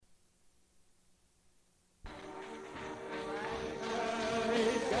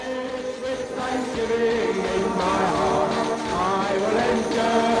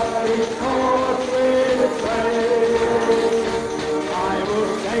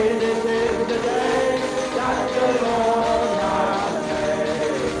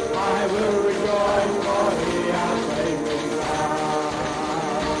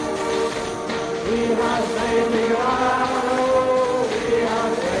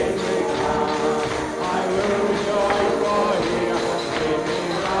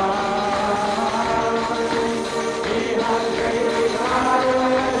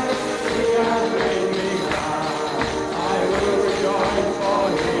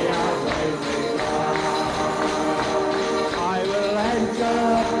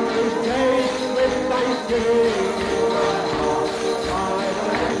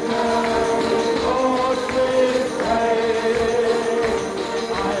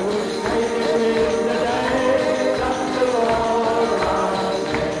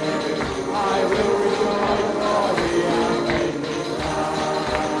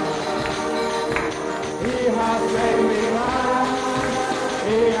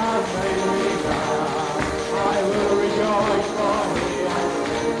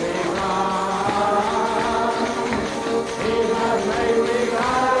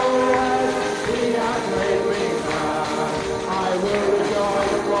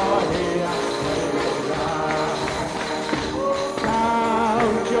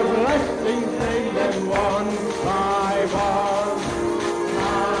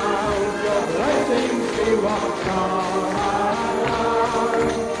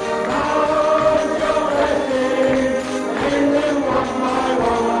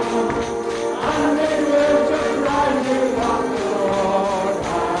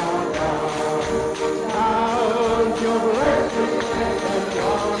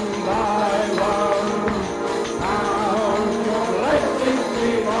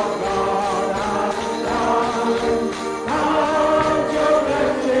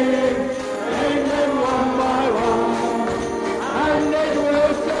it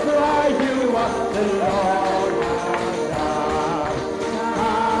will surprise you what the Lord has done.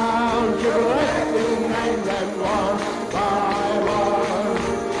 Count your blessings, name them one by one.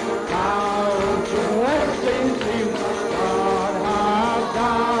 Count your blessings, see what God has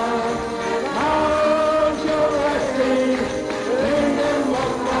done. Count your blessings, name them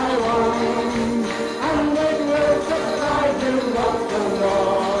one by one. And it will surprise you what the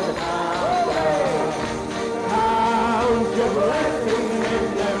Lord has done. Count your blessings,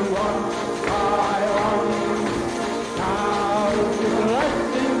 name them one by one. Count your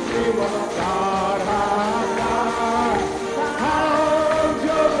blessings, see what God has done. Count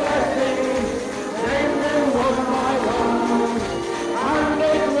your blessings, name them one by one. And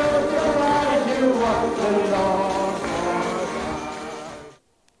it will surprise you what the Lord has done.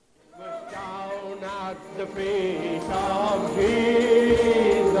 Was down at the feet of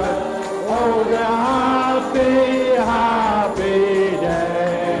Jesus. Oh, the happy, happy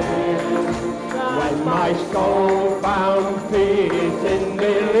day. When my soul found peace in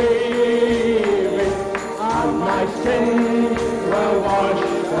believing, and my sins were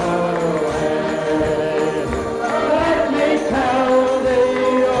washed away. Let me tell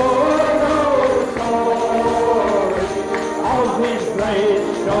thee, oh, story of his grace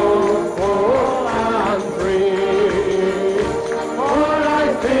so full and free. For I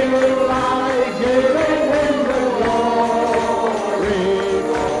feel like giving him the glory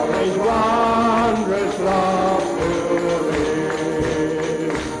for his wondrous love to me.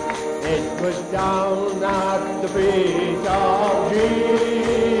 It was down at the feet of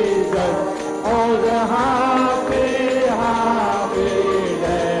Jesus, oh, the happy, happy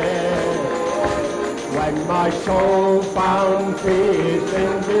day. When my soul found peace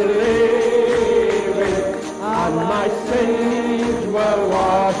in believing, and my sins were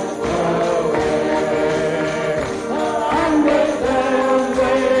washed away. And with them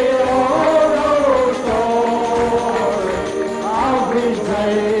they all know story of his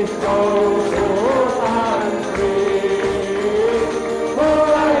grace so full and free. For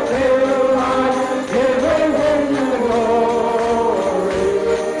I feel like giving him the glory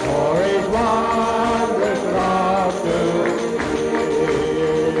for his wondrous love to me.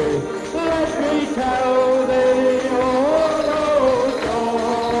 Let me tell thee all those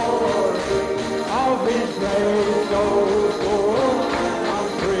stories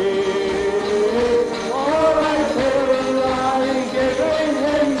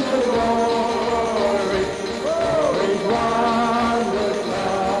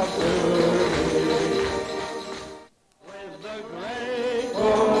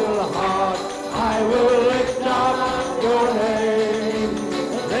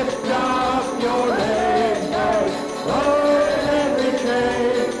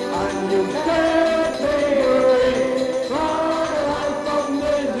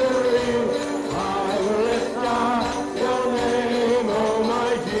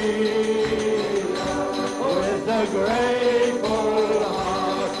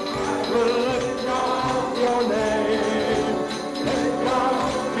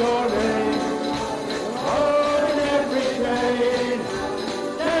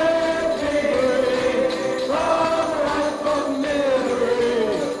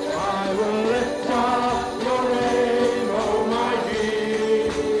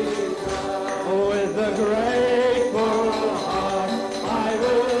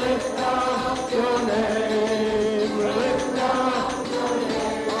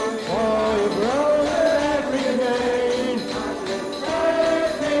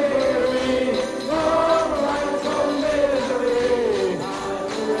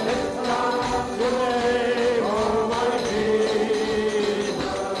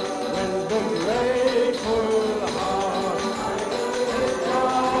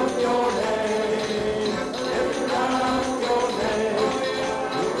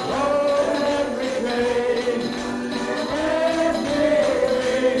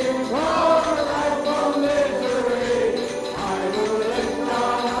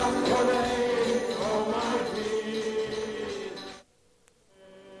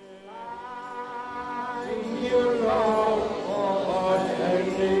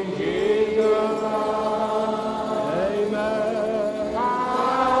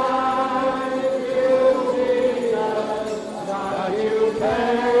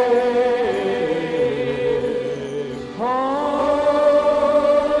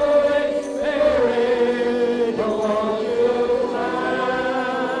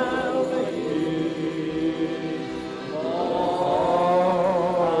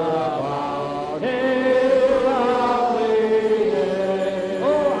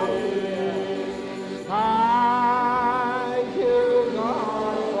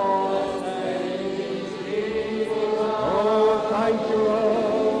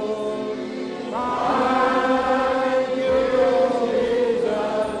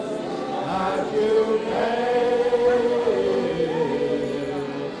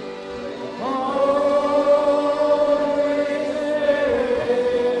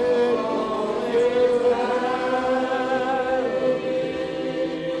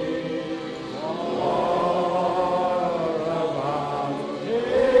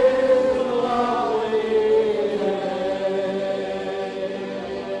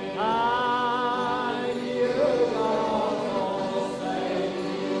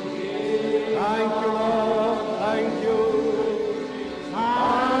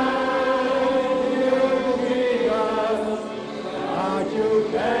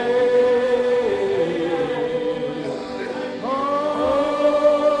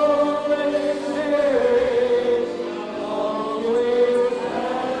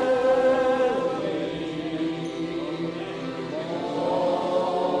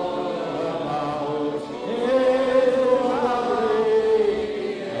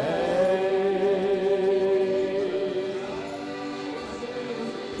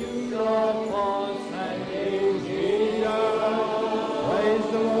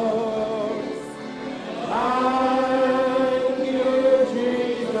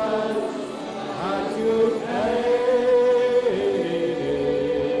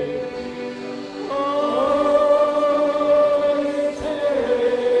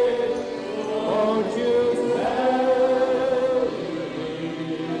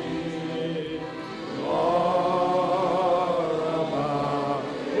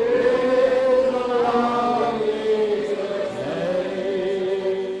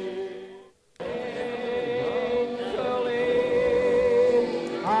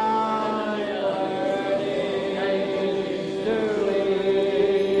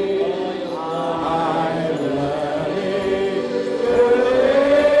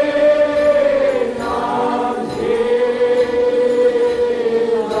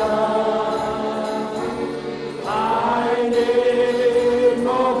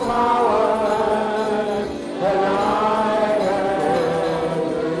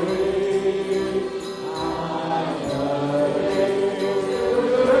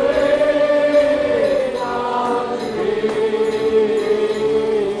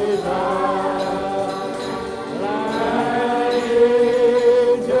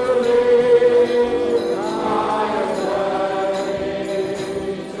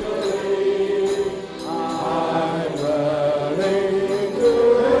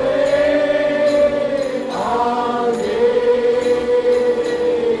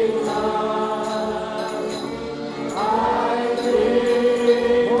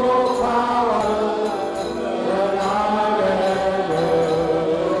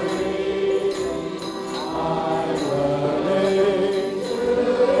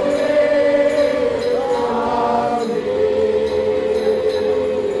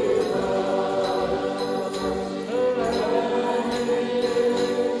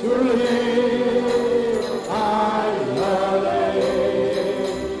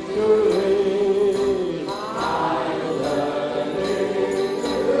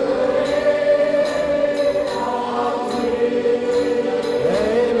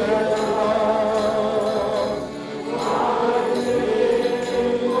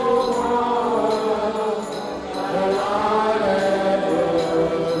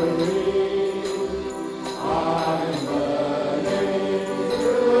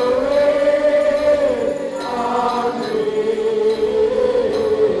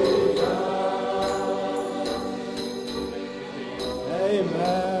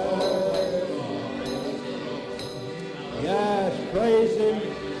praise Him,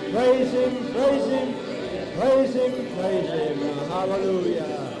 praise Him, praise Him, praise Him, praise Him.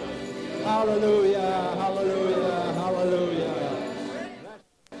 Hallelujah, hallelujah, hallelujah, hallelujah.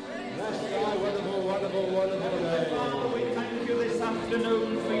 Bless Thy wonderful, wonderful, wonderful name. Father, we thank you this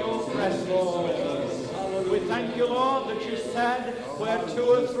afternoon for your presence with us. We thank you, Lord, that you said, where 2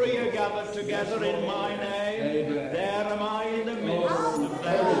 or 3 are gathered together in my name, there am I in the midst of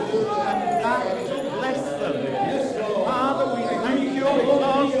them, and that to bless them. Father, we thank you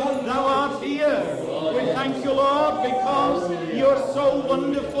because thou art here. We thank you, Lord, because you're so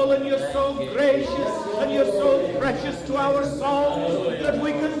wonderful and you're so gracious and you're so precious to our souls that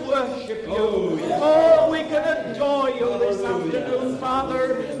we can worship you. Oh, we can adore you this afternoon,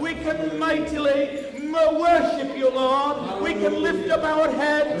 Father. We can mightily worship you, Lord. We can lift up our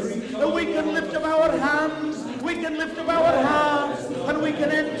heads, we can lift up our hands, we can lift up our hearts, and we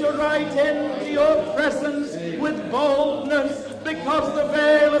can enter right into your presence with boldness, because the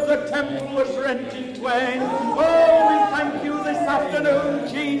veil of the temple was rent in twain. Oh, we thank you this afternoon,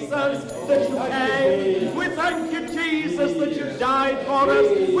 Jesus, that you came. We thank you, Jesus, that you died for us.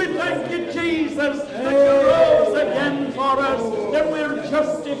 We thank you, Jesus, that you rose again for us, that we're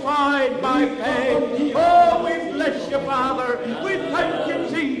justified by faith. Oh, we bless you, Father. We thank you,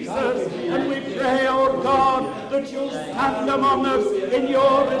 Jesus, and we pray, oh God, that you'll stand among us in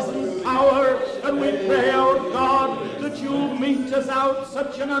your risen power, and we pray, oh God, that you'll meet us out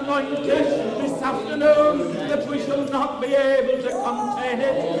such an anointing this afternoon that we shall not be able to contain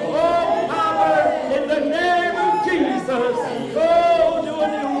it. Oh, Father, in the name of Jesus, oh, do a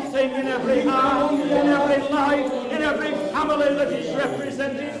new thing in every heart, in every life, in every family that is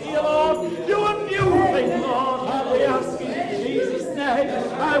represented here, Lord. Do a new thing, Lord. We ask in Jesus' name.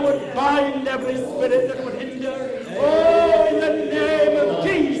 I would bind every spirit that would hinder. Oh, in the name of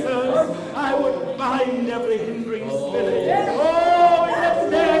Jesus, I would bind every hindering spirit. Oh, in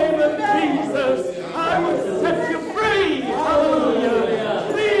the name of Jesus, I would set you free. Hallelujah.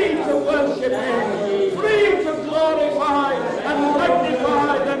 Free to worship Him. Free to glorify and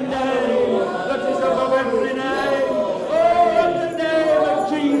magnify the name that is above every name. Oh, in the name of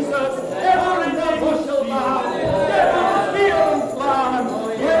Jesus, every knee shall bow. Every fear and fly.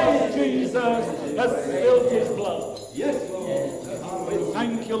 Yes, Jesus has spilled His blood. Yes, Lord. We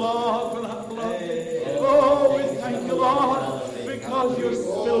thank you, Lord, for that blood. Oh, we thank you, Lord, because you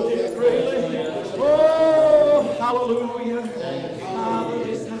spilled it freely. Oh, hallelujah. Father,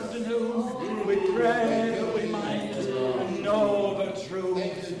 this afternoon we pray that we might know the truth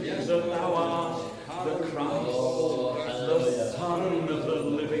that thou art the Christ, the Son of the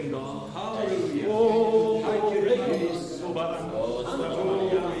living God. Hallelujah. Oh, thank you, Jesus.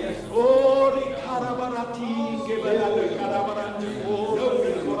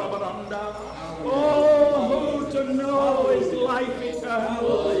 Oh, oh, to know is life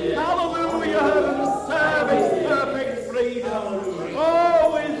eternal. Hallelujah. And serve His perfect freedom.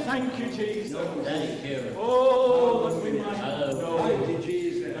 Oh, we thank you, Jesus. Thank you. Oh, that we might know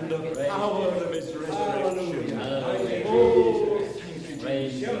and the power of His resurrection. Oh,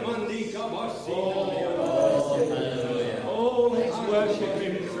 thank you, Jesus. Oh, let's worship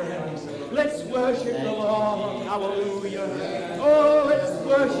Him, friends. Let's worship the Lord. Hallelujah. Oh, let's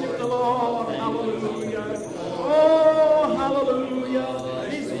worship the Lord. Hallelujah. Oh, hallelujah.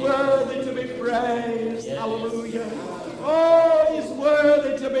 He's worthy to be praised. Hallelujah. Oh, He's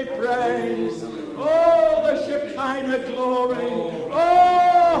worthy to be praised. Oh, the Shekinah glory.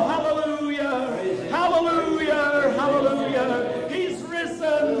 Oh, hallelujah. Hallelujah. Hallelujah. He's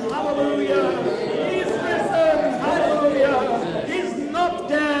risen. Hallelujah. He's risen. Hallelujah. He's not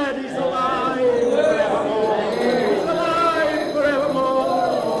dead. He's alive forevermore. He's alive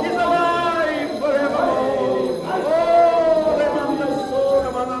forevermore. He's alive forevermore. Oh, remember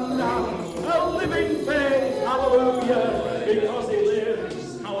Soramananda, a living faith. Hallelujah. Because He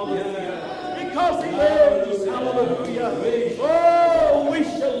lives. Hallelujah. Because He lives. Hallelujah. Oh, we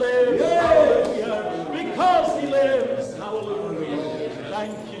shall live. Hallelujah. Because He lives. Hallelujah.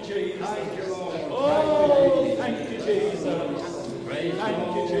 Thank you, Jesus. Oh, thank you, Jesus. Thank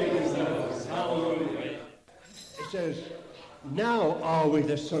you, Jesus. Hallelujah. It says, now are we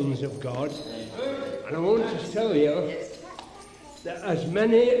the sons of God. And I want to tell you that as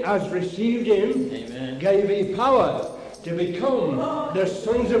many as received Him, gave He power to become the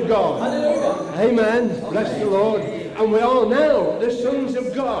sons of God. Amen. Bless the Lord. And we are now the sons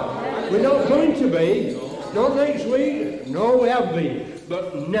of God. We're not going to be, not next week, no, we have been,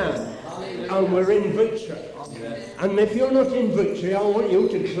 but now. And we're in victory. And if you're not in victory, I want you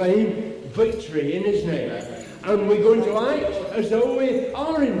to claim victory in His name. And we're going to act as though we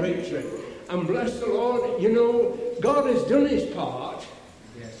are in victory. And bless the Lord, you know, God has done His part.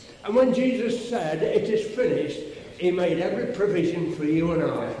 And when Jesus said, "It is finished," he made every provision for you and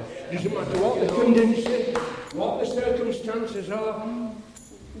I. Doesn't matter what the conditions, what the circumstances are,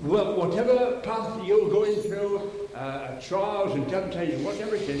 whatever path you're going through, trials and temptations,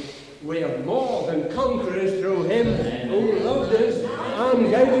 whatever it is, we are more than conquerors through him who loved us and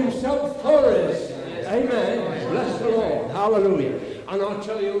gave himself for us. Amen. Bless the Lord. Hallelujah. And I'll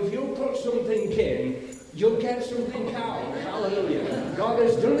tell you, if you put something in, you'll get something out. Hallelujah. God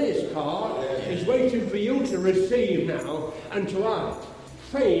has done his part. He's waiting for you to receive now and to act.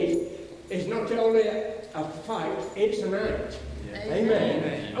 Faith is not only a fight, it's an act.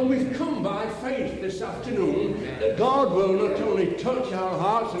 Amen. And we've come by faith this afternoon that God will not only touch our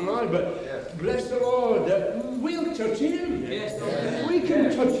hearts and lives, but bless the Lord that we'll touch him. We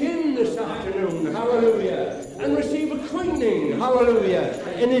can touch him this afternoon. Hallelujah. And receive a quickening. Hallelujah.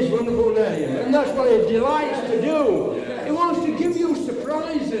 In his wonderful name. And that's what he delights to do. He wants to give you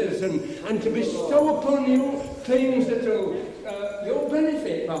surprises and to bestow upon you things that you'll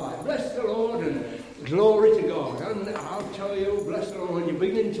benefit by. Bless the Lord and glory to God. And I'll tell you, bless the Lord, when you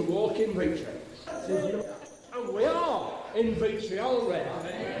begin to walk in victory. And we are in victory already.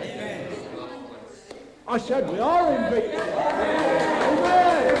 Amen. I said we are in victory.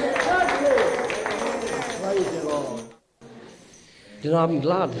 Amen. That's it. Praise the Lord. You know, I'm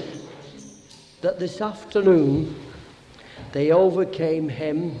glad that this afternoon they overcame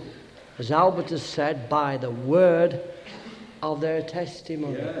him, as Albert has said, by the word of their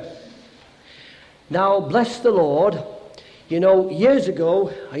testimony. Yes. Now, bless the Lord. You know, years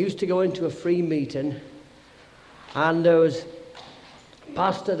ago, I used to go into a free meeting, and there was a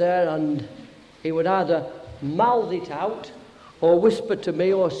pastor there, and he would either mouth it out, or whisper to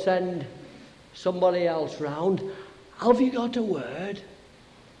me, or send somebody else round, "Have you got a word?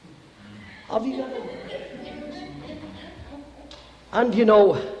 Have you got a word?" And, you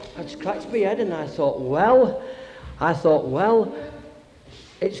know, I scratched my head, and I thought, well,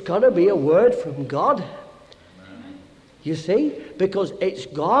 it's got to be a word from God. You see? Because it's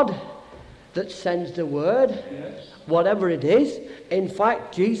God that sends the word, whatever it is. In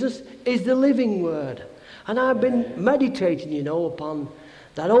fact, Jesus is the living word. And I've been meditating, you know, upon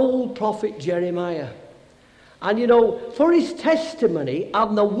that old prophet Jeremiah. And, you know, for his testimony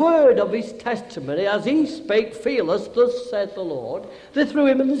and the word of his testimony, as he spake fearless, thus saith the Lord, they threw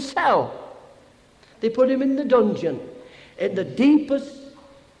him in the cell. They put him in the dungeon, in the deepest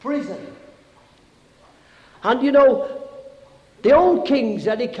prison. And you know, the old king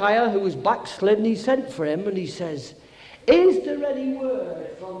Zedekiah, who was backslidden, he sent for him and he says, "Is there any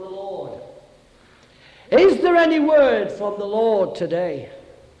word from the Lord? Is there any word from the Lord today?"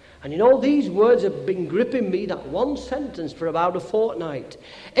 And you know, these words have been gripping me, that one sentence, for about a fortnight.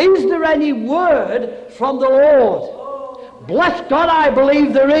 Is there any word from the Lord? Bless God, I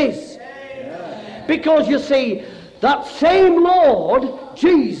believe there is. Because you see, that same Lord,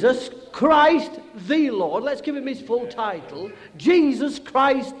 Jesus Christ the Lord, let's give him his full title, Jesus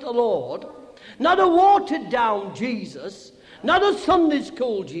Christ the Lord, not a watered down Jesus, not a Sunday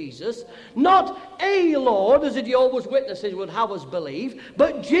school Jesus, not a Lord, as the Jehovah's Witnesses would have us believe,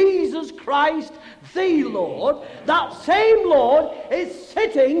 but Jesus Christ the Lord. That same Lord is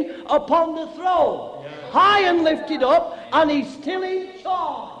sitting upon the throne, high and lifted up, and he's still in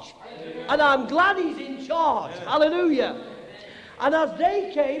charge. And I'm glad he's in charge. Hallelujah. And as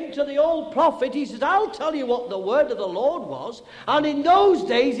they came to the old prophet, he says, "I'll tell you what the word of the Lord was." And in those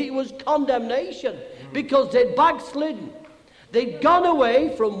days it was condemnation, because they'd backslidden. They'd gone away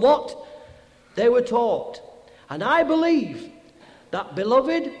from what they were taught. And I believe that,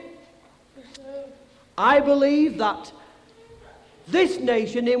 beloved, I believe that this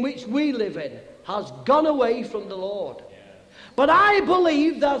nation in which we live in has gone away from the Lord. But I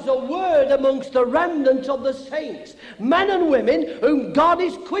believe there's a word amongst the remnant of the saints, men and women whom God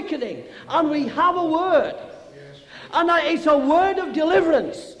is quickening. And we have a word. And it's a word of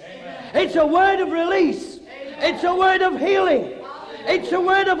deliverance. It's a word of release. It's a word of healing. It's a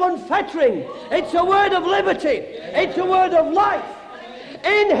word of unfettering. It's a word of liberty. It's a word of life.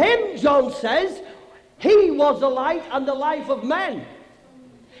 In him, John says, he was the light and the life of men.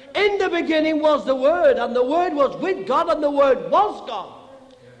 In the beginning was the Word, and the Word was with God, and the Word was God.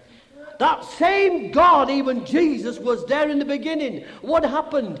 That same God, even Jesus, was there in the beginning. What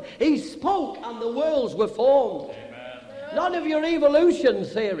happened? He spoke, and the worlds were formed. Amen. None of your evolution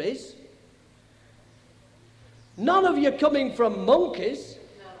theories. None of you coming from monkeys.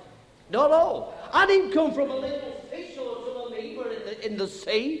 No. I didn't come from a little fish or some amoeba in the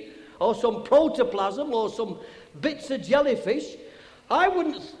sea, or some protoplasm, or some bits of jellyfish. I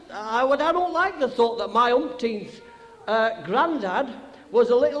don't like the thought that my umpteenth granddad was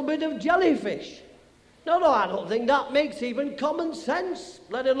a little bit of jellyfish. No, I don't think that makes even common sense,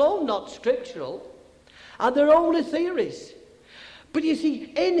 let alone not scriptural. And they're only theories. But you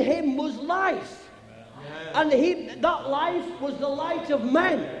see, in him was life. And that life was the light of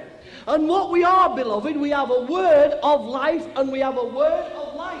men. And what we are, beloved, we have a word of life and we have a word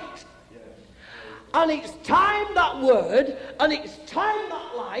of light. And it's time that word, and it's time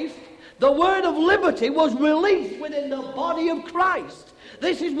that life, the word of liberty, was released within the body of Christ.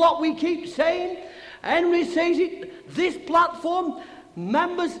 This is what we keep saying. Henry says it, this platform,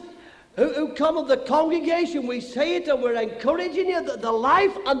 members who come of the congregation, we say it and we're encouraging you that the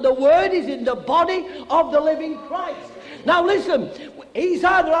life and the word is in the body of the living Christ. Now listen, he's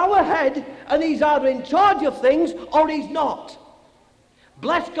either our head and he's either in charge of things or he's not.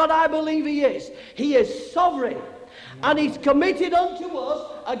 Bless God, I believe he is. He is sovereign. And he's committed unto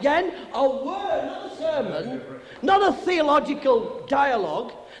us, again, a word, not a sermon, not a theological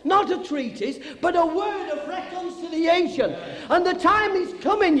dialogue, not a treatise, but a word of reconciliation. And the time is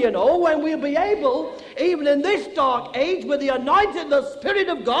coming, you know, when we'll be able, even in this dark age, with the anointing of the Spirit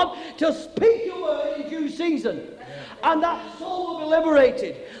of God, to speak a word in due season. And that soul will be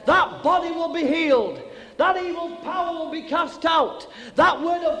liberated. That body will be healed. That evil power will be cast out. That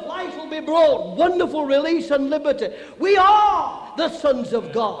word of life will be brought. Wonderful release and liberty. We are the sons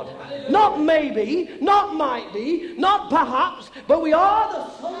of God. Not maybe, not might be, not perhaps, but we are the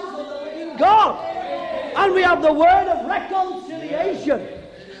sons of the living God. And we have the word of reconciliation.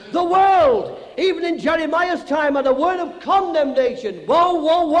 The world, even in Jeremiah's time, had a word of condemnation. Woe,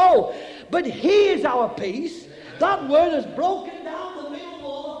 woe, woe. But he is our peace. That word has broken down the middle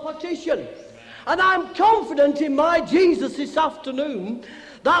wall of partition. And I'm confident in my Jesus this afternoon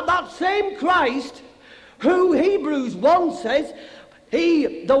that that same Christ, who Hebrews 1 says,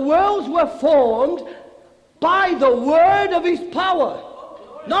 the worlds were formed by the word of his power.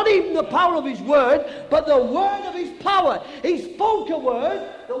 Not even the power of his word, but the word of his power. He spoke a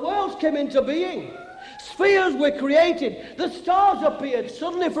word, the worlds came into being. Spheres were created. The stars appeared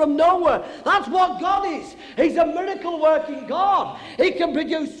suddenly from nowhere. That's what God is. He's a miracle-working God. He can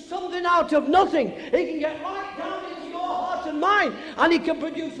produce something out of nothing. He can get right down into your heart and mind. And he can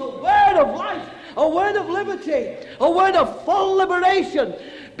produce a word of life, a word of liberty, a word of full liberation.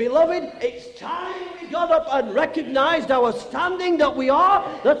 Beloved, it's time we got up and recognized our standing that we are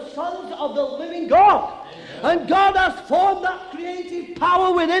the sons of the living God. And God has formed that creative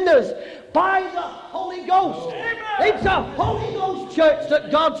power within us by the Holy Ghost. It's a Holy Ghost church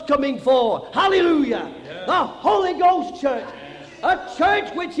that God's coming for. Hallelujah. The Holy Ghost church. A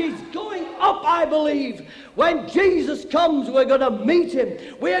church which is going up, I believe. When Jesus comes, we're going to meet him.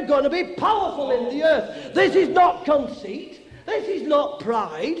 We're going to be powerful in the earth. This is not conceit. This is not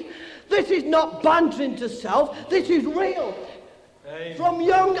pride. This is not bantering to self. This is real. From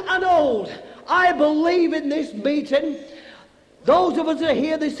young and old, I believe in this meeting. Those of us that are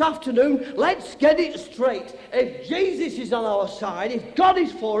here this afternoon, let's get it straight. If Jesus is on our side, if God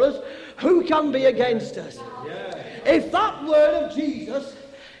is for us, who can be against us? Yeah. If that word of Jesus,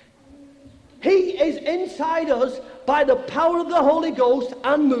 he is inside us by the power of the Holy Ghost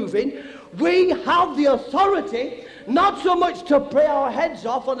and moving, we have the authority not so much to pray our heads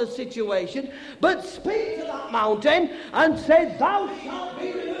off on a situation, but speak to that mountain and say, thou shalt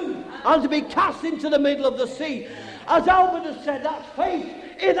be removed, and to be cast into the middle of the sea. As Albert has said, that's faith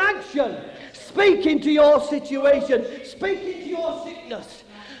in action. Speak into your situation. Speak into your sickness.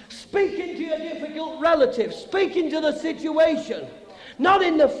 Speak into your difficult relative. Speak into the situation. Not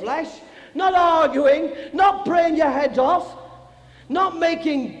in the flesh. Not arguing. Not praying your head off. Not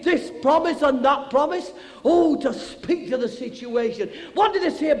making this promise and that promise. Oh, to speak to the situation. What did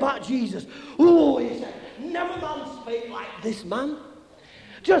they say about Jesus? Oh, he said, never man spake like this man.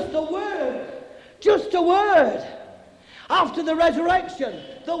 Just a word. Just a word. After the resurrection,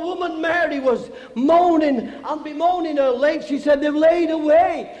 the woman Mary was moaning and bemoaning her late. She said, they've laid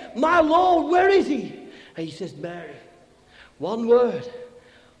away my Lord, where is he? And he says, Mary, one word.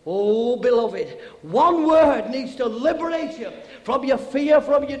 Oh, beloved, one word needs to liberate you from your fear,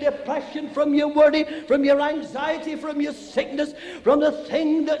 from your depression, from your worry, from your anxiety, from your sickness, from the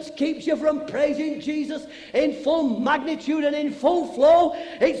thing that keeps you from praising Jesus in full magnitude and in full flow.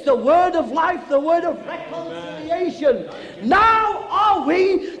 It's the word of life, the word of reconciliation. Amen. Now are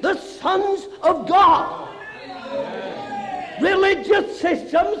we the sons of God. Amen. Religious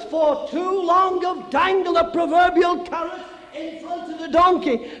systems for too long have dangled a proverbial carrot in front of the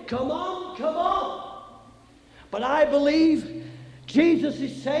donkey. Come on, come on. But I believe Jesus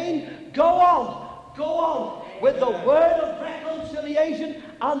is saying, go on with the word of reconciliation. reconciliation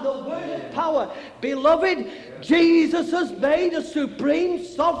and the word of power. Beloved, Jesus has made a supreme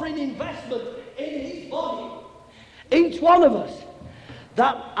sovereign investment in his body. Each one of us,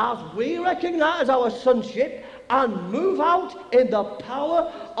 that as we recognize our sonship and move out in the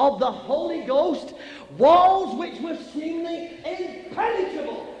power of the Holy Ghost, walls which were seemingly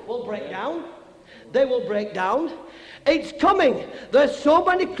impenetrable will break down. They will break down. It's coming. There's so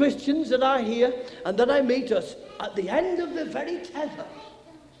many Christians that I hear and that I meet us at the end of the very tether.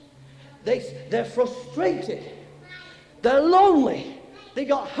 They're frustrated. They're lonely. They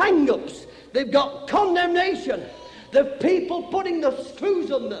got hang-ups. They've got condemnation. They've people putting the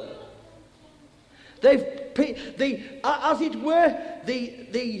screws on them. As it were,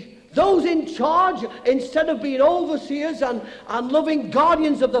 those in charge, instead of being overseers and loving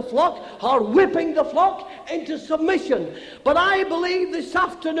guardians of the flock, are whipping the flock into submission. But I believe this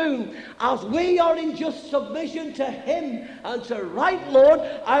afternoon, as we are in just submission to him and to right, Lord,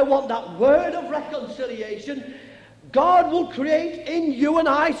 I want that word of reconciliation. God will create in you and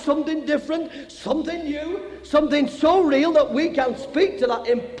I something different, something new, something so real that we can speak to that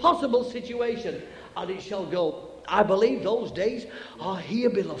impossible situation, and it shall go. I believe those days are here,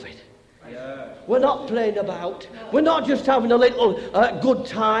 beloved. We're not playing about. We're not just having a little good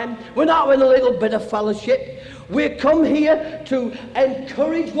time. We're not having a little bit of fellowship. We come here to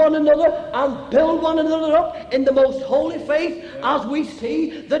encourage one another and build one another up in the most holy faith as we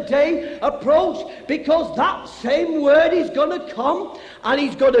see the day approach, because that same word is going to come and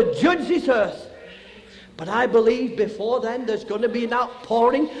he's going to judge this earth. But I believe before then there's going to be an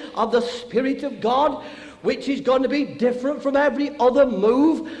outpouring of the Spirit of God, which is going to be different from every other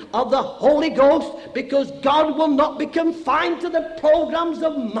move of the Holy Ghost, because God will not be confined to the programs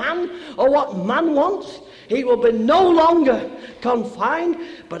of man or what man wants. He will be no longer confined,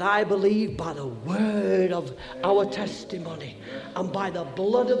 but I believe by the word of our testimony and by the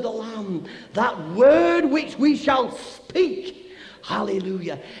blood of the Lamb, that word which we shall speak.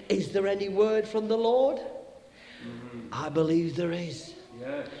 Hallelujah. Is there any word from the Lord? I believe there is.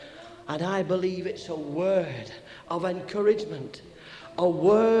 And I believe it's a word of encouragement, a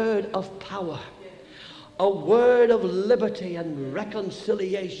word of power, a word of liberty and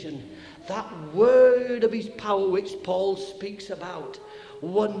reconciliation. That word of his power which Paul speaks about.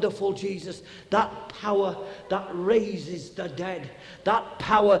 Wonderful Jesus. That power that raises the dead. That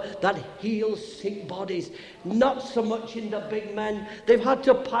power that heals sick bodies. Not so much in the big men. They've had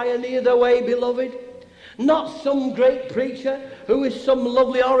to pioneer their way, beloved. Not some great preacher who is some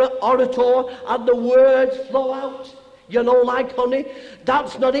lovely orator and the words flow out, like honey.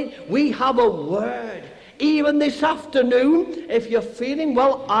 That's not it. We have a word. Even this afternoon, if you're feeling,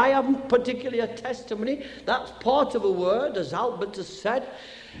 well, I haven't particularly a testimony. That's part of a word, as Albert has said.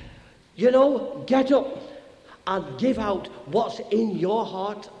 Get up and give out what's in your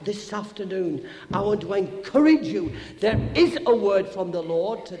heart this afternoon. I want to encourage you. There is a word from the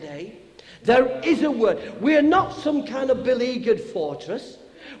Lord today. There is a word. We're not some kind of beleaguered fortress.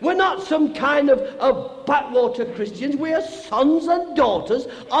 We're not some kind of backwater Christians. We are sons and daughters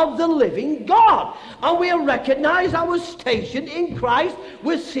of the living God. And we recognize our station in Christ.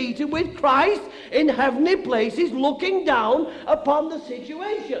 We're seated with Christ in heavenly places, looking down upon the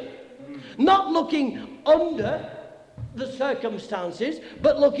situation. Not looking under the circumstances,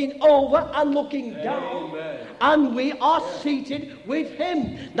 but looking over and looking down. Amen. And we are seated with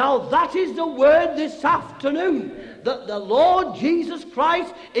him. Now that is the word this afternoon, that the Lord Jesus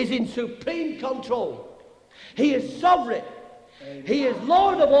Christ is in supreme control. He is sovereign. Amen. He is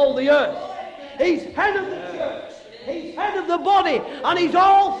Lord of all the earth. He's head of the church. He's head of the body, and he's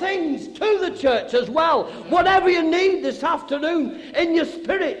all things to the church as well. Whatever you need this afternoon in your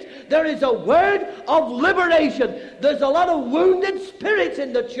spirit, there is a word of liberation. There's a lot of wounded spirits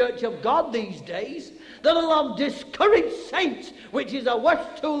in the church of God these days. There are a lot of discouraged saints, which is a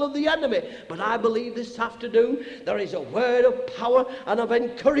worst tool of the enemy. But I believe this afternoon there is a word of power and of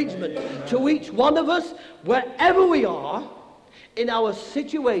encouragement to each one of us, wherever we are in our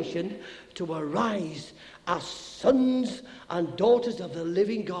situation, to arise as sons and daughters of the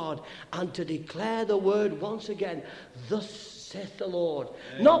living God, and to declare the word once again. Thus saith the Lord.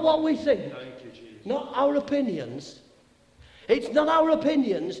 Amen. Not what we think, not our opinions. It's not our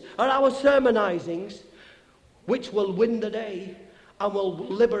opinions or our sermonizings which will win the day and will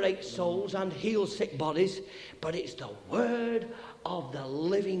liberate souls and heal sick bodies, but it's the word of the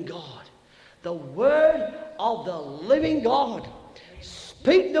living God. The word of the living God.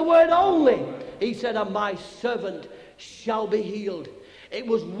 Speak the word only. He said, and my servant shall be healed. It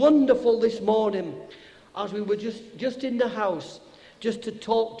was wonderful this morning as we were just in the house, just to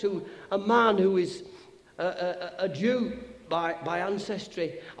talk to a man who is a Jew by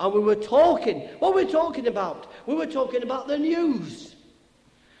ancestry, and we were talking. What were we talking about? We were talking about the news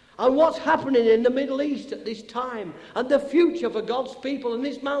and what's happening in the Middle East at this time, and the future for God's people. And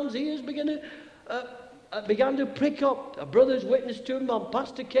this man's ears began to prick up. A brother's witnessed to him on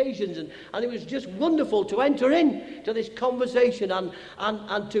past occasions, and it was just wonderful to enter into this conversation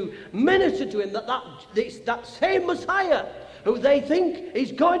and to minister to him that same Messiah who they think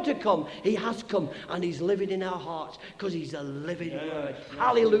is going to come, he has come, and he's living in our hearts, because he's a living word.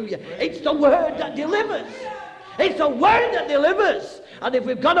 Hallelujah. It's the word that delivers. It's the word that delivers. And if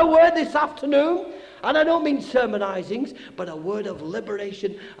we've got a word this afternoon, and I don't mean sermonizings, but a word of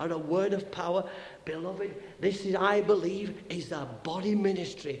liberation and a word of power, beloved, this is, I believe, is the body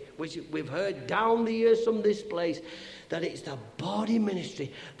ministry, which we've heard down the years from this place, that it's the body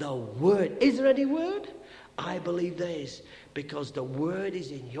ministry, the word. Is there any word? I believe there is, because the word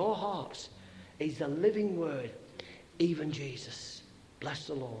is in your hearts. He's the living word, even Jesus. Bless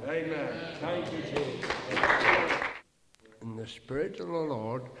the Lord. Amen. Thank you, Jesus. And the Spirit of the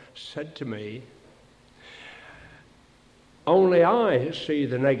Lord said to me, only I see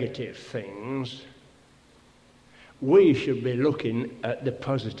the negative things. We should be looking at the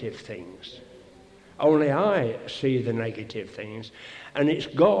positive things. Only I see the negative things. And it's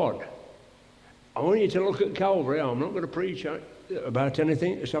God. I want you to look at Calvary. I'm not going to preach about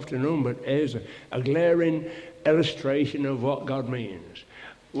anything this afternoon, but here's a glaring illustration of what God means.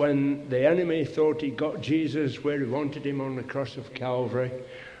 When the enemy thought he got Jesus where he wanted him on the cross of Calvary,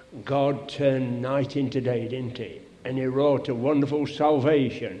 God turned night into day, didn't he? And he wrought a wonderful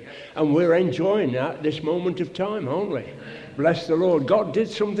salvation. And we're enjoying that this moment of time, aren't we? Bless the Lord. God did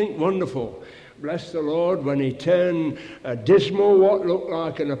something wonderful. Bless the Lord, when he turned a dismal, what looked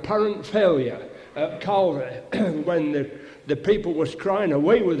like an apparent failure at Calvary, when the people was crying,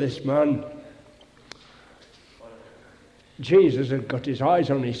 away with this man. Jesus had got his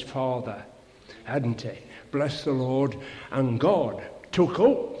eyes on his Father, hadn't he? Bless the Lord. And God took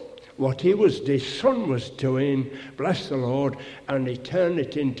up what his Son was doing, bless the Lord, and he turned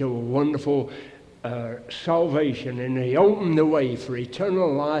it into a wonderful salvation, and he opened the way for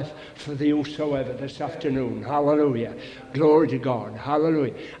eternal life for the whosoever this afternoon. Hallelujah. Glory to God.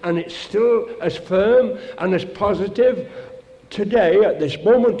 Hallelujah. And it's still as firm and as positive today at this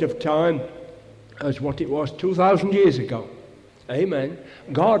moment of time as what it was 2,000 years ago. Amen.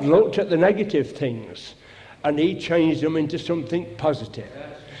 God looked at the negative things and he changed them into something positive.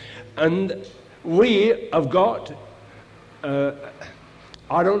 And we have got, I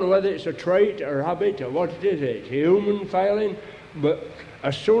don't know whether it's a trait or a habit or what it is, it's human failing, but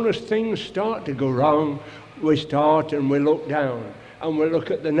as soon as things start to go wrong, we start and we look down and we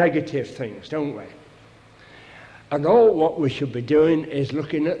look at the negative things, don't we? And all what we should be doing is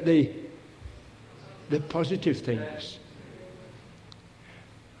looking at the positive things.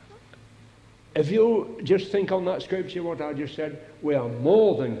 If you just think on that scripture, what I just said, we are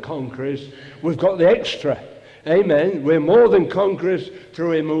more than conquerors. We've got the extra. Amen. We're more than conquerors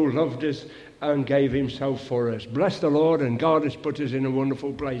through him who loved us and gave himself for us. Bless the Lord, and God has put us in a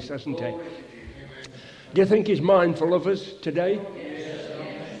wonderful place, hasn't he? Do you think he's mindful of us today?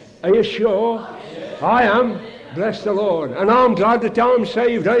 Are you sure? I am. Bless the Lord. And I'm glad that I'm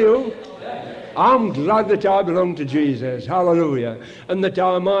saved, are you? I'm glad that I belong to Jesus, hallelujah, and that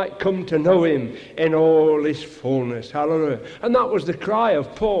I might come to know him in all his fullness, hallelujah. And that was the cry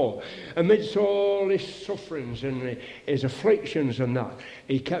of Paul. Amidst all his sufferings and his afflictions and that,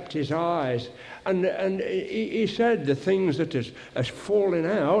 he kept his eyes, and he said the things that has fallen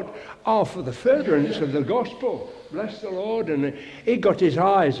out are for the furtherance of the gospel. Bless the Lord. And he got his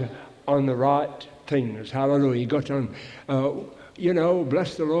eyes on the right things, hallelujah. He got on...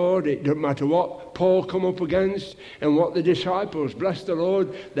 bless the Lord, it doesn't matter what Paul come up against and what the disciples, bless the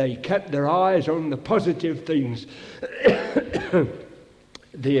Lord, they kept their eyes on the positive things,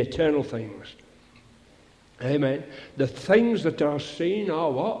 the eternal things. Amen. The things that are seen are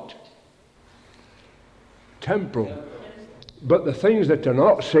what? Temporal. But the things that are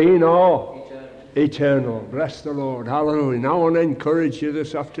not seen are eternal. Bless the Lord. Hallelujah. Now I want to encourage you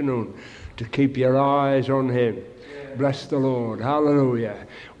this afternoon to keep your eyes on him. Bless the Lord. Hallelujah.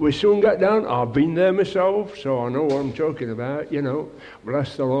 We soon get down. I've been there myself, so I know what I'm talking about,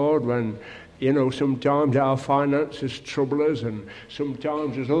 Bless the Lord when, sometimes our finances trouble us and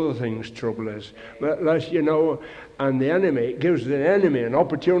sometimes there's other things trouble us. But and the enemy, it gives the enemy an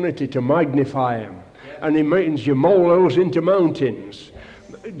opportunity to magnify him. And he makes your molehills into mountains,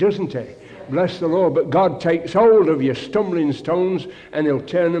 doesn't he? Bless the Lord. But God takes hold of your stumbling stones and he'll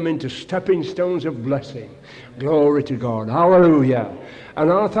turn them into stepping stones of blessing. Glory to God. Hallelujah.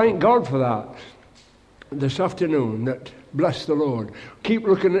 And I thank God for that. this afternoon that, bless the Lord, keep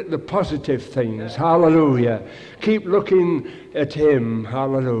looking at the positive things, hallelujah. Keep looking at him,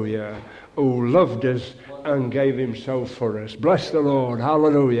 hallelujah, who loved us and gave himself for us. Bless the Lord,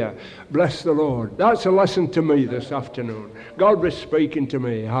 hallelujah. Bless the Lord. That's a lesson to me this afternoon. God was speaking to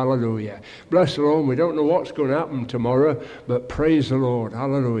me, hallelujah. Bless the Lord. We don't know what's going to happen tomorrow, but praise the Lord,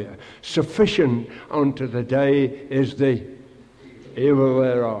 hallelujah. Sufficient unto the day is the evil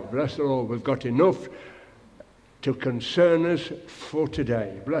thereof. Bless the Lord. We've got enough to concern us for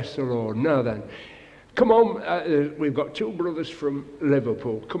today. Bless the Lord. Now then, come on. We've got two brothers from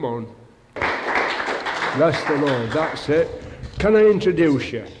Liverpool. Come on. Bless the Lord. That's it. Can I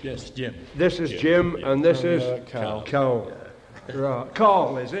introduce you? Yes, Jim. This is Jim and this is Carl. Carl. Right.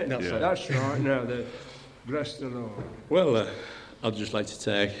 Carl, is it? That's right. That's right. Now, bless the Lord. Well, I'd just like to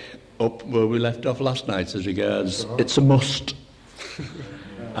take up where we left off last night as regards it's a must.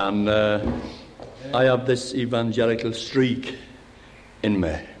 And I have this evangelical streak in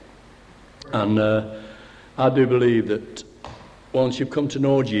me. And I do believe that once you've come to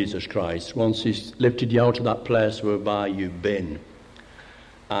know Jesus Christ, once he's lifted you out of that place whereby you've been,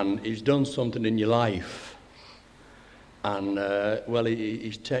 and he's done something in your life, and,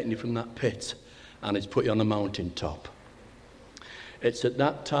 he's taken you from that pit, and he's put you on the mountaintop. It's at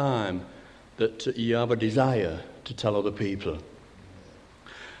that time that you have a desire to tell other people.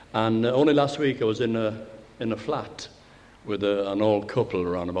 And only last week I was in a flat with an old couple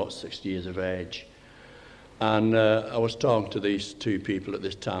around about 60 years of age. And I was talking to these two people at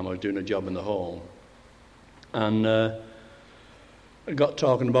this time. I was doing a job in the home. And I got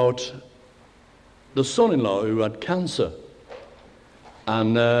talking about the son-in-law who had cancer.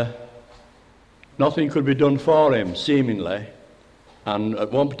 And nothing could be done for him, seemingly. And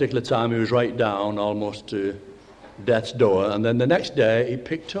at one particular time he was right down, almost to death's door. And then the next day he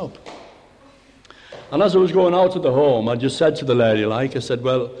picked up. And as I was going out of the home, I just said to the lady, I said,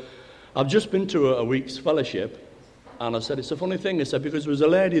 well, I've just been to a week's fellowship, and I said, it's a funny thing, I said, because there was a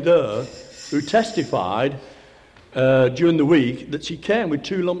lady there who testified during the week that she came with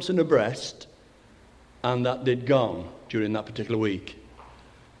 2 lumps in her breast, and that they'd gone during that particular week.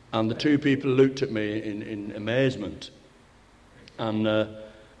 And the two people looked at me in amazement. And I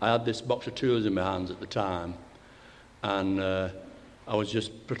had this box of tools in my hands at the time, and I was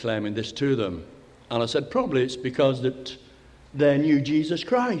just proclaiming this to them. And I said, probably it's because that they knew Jesus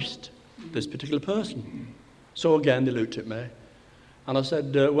Christ, this particular person. So again, they looked at me. And I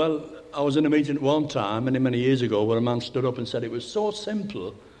said, well, I was in a meeting at one time, many years ago, where a man stood up and said it was so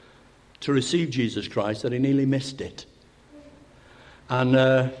simple to receive Jesus Christ that he nearly missed it.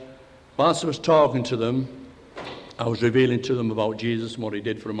 And whilst I was talking to them, I was revealing to them about Jesus and what he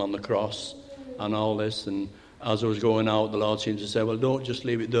did for them on the cross and all this. And as I was going out, the Lord seemed to say, well, don't just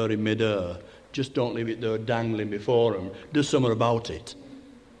leave it there in mid-air. Just don't leave it there dangling before him. Do something about it.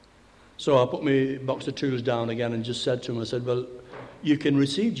 So I put my box of tools down again and just said to him, I said, well, you can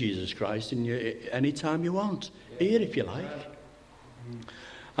receive Jesus Christ any time you want. Here, if you like.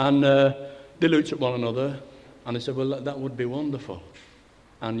 And they looked at one another and they said, well, that would be wonderful.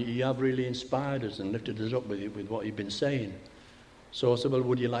 And you have really inspired us and lifted us up with what you've been saying. So I said, well,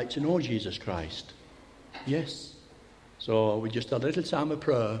 would you like to know Jesus Christ? Yes. So we just had a little time of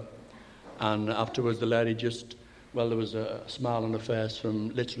prayer. And afterwards the lady there was a smile on her face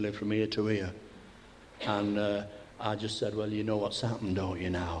literally from ear to ear. And I just said, well, you know what's happened, don't you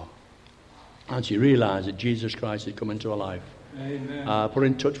now? And she realised that Jesus Christ had come into her life. Amen. I put her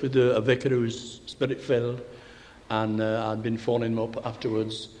in touch with a vicar who was spirit-filled, and I'd been phoning him up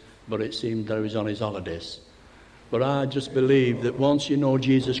afterwards, but it seemed that he was on his holidays. But I just believe that once you know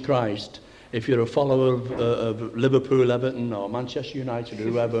Jesus Christ, if you're a follower of Liverpool, Everton, or Manchester United, or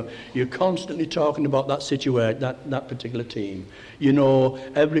whoever, you're constantly talking about that situation, that particular team. You know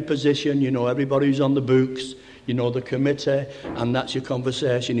every position, you know everybody who's on the books, you know the committee, and that's your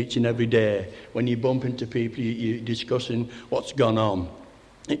conversation each and every day. When you bump into people, you're discussing what's gone on.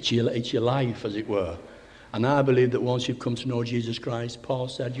 It's your life, as it were. And I believe that once you've come to know Jesus Christ, Paul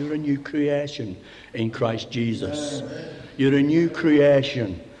said, you're a new creation in Christ Jesus. You're a new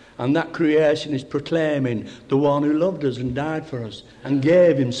creation. And that creation is proclaiming the one who loved us and died for us and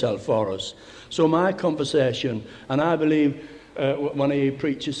gave himself for us. So my conversation, and I believe when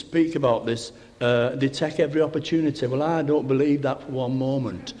preachers speak about this, they take every opportunity. Well, I don't believe that for one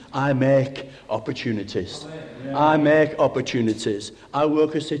moment. I make opportunities. I make opportunities. I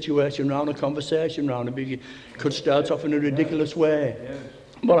work a situation round, a conversation round. It could start off in a ridiculous way.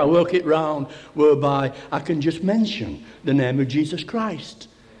 But I work it round whereby I can just mention the name of Jesus Christ.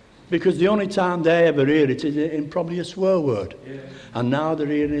 Because the only time they ever hear it is in probably a swear word. Yeah. And now they're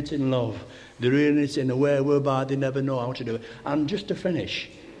hearing it in love. They're hearing it in a way whereby they never know how to do it. And just to finish,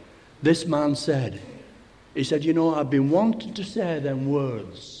 this man said, he said, you know, I've been wanting to say them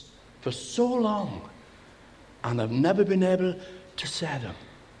words for so long, and I've never been able to say them.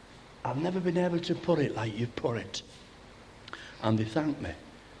 I've never been able to put it like you put it. And they thanked me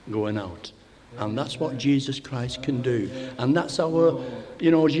going out. And that's what Jesus Christ can do. And that's our,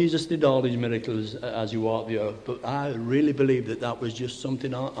 you know, Jesus did all these miracles as he walked the earth. But I really believe that was just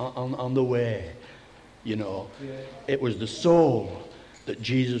something on the way, you know. It was the soul that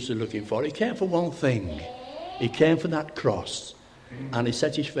Jesus was looking for. He came for one thing. He came for that cross. And he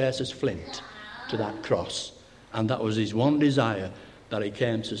set his face as flint to that cross. And that was his one desire, that he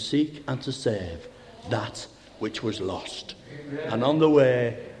came to seek and to save that which was lost. And on the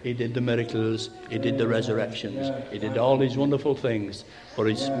way, he did the miracles, he did the resurrections, he did all these wonderful things. But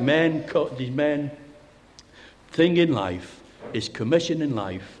his main thing in life, his commission in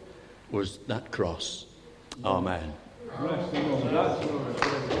life, was that cross. Amen. I'm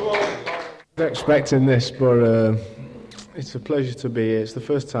expecting this, but it's a pleasure to be here. It's the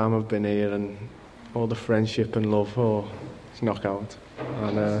first time I've been here, and all the friendship and love, it's knockout.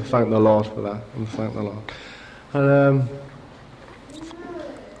 And thank the Lord for that, and thank the Lord. And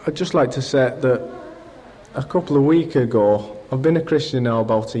I'd just like to say that a couple of weeks ago, I've been a Christian now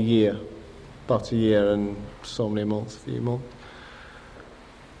about a year and so many months, few months.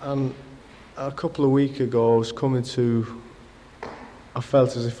 And a couple of weeks ago, I was I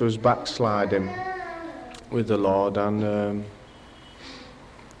felt as if I was backsliding with the Lord, and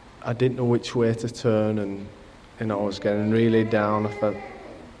I didn't know which way to turn, and you know, I was getting really down. I felt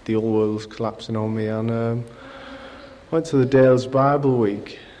the whole world was collapsing on me, and went to the Dales Bible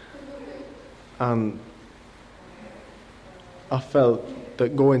Week, and I felt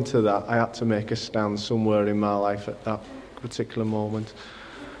that going to that, I had to make a stand somewhere in my life at that particular moment.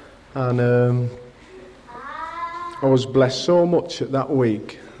 And I was blessed so much at that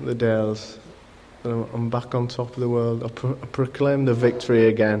week, the Dales, that I'm back on top of the world. I proclaimed the victory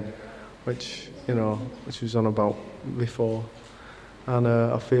again, which was on about before. And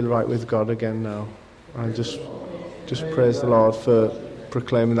I feel right with God again now. I just praise the Lord for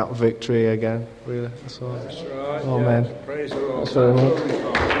proclaiming that victory again, really. That's all. That's right. Amen. Yeah. Praise the Lord. That's very much.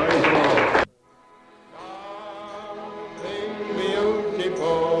 Something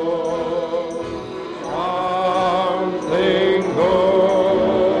beautiful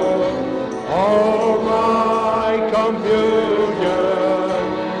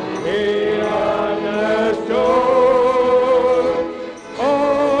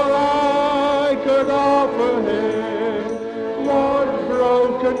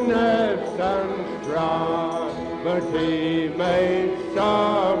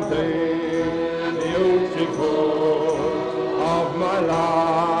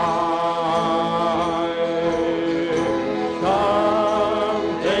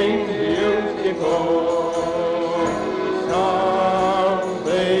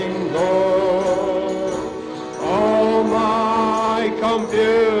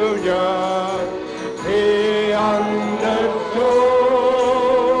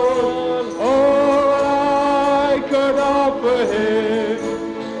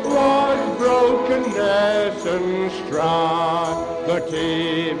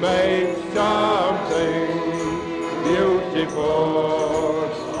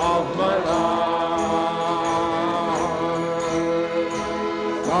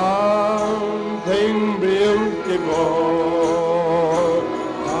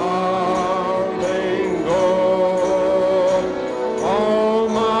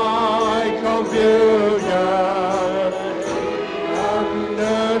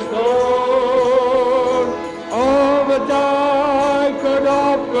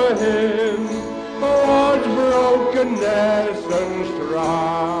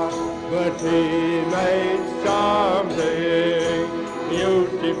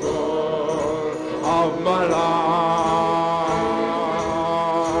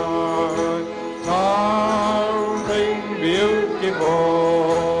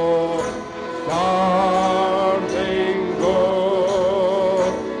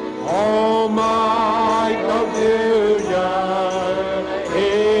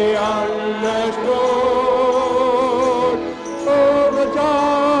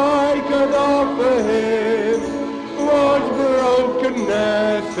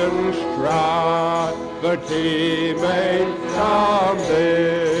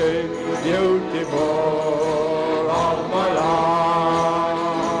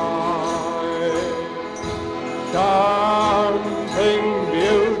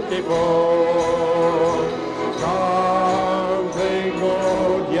beautiful. Something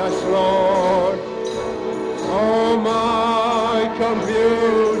good, yes, Lord. Oh, my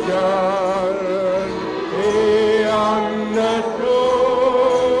confusion, he understood.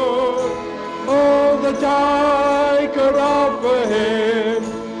 All that I could offer him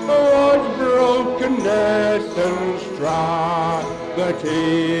was brokenness and strife, but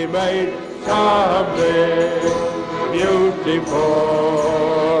he made something beautiful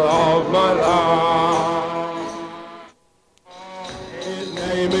of my life. His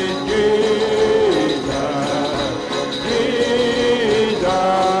name is Jesus, Jesus.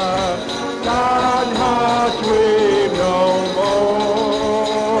 God hearts weep no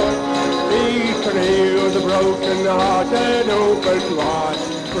more. He can heal the broken heart and open wide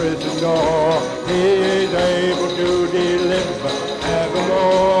prison door. He is able to deliver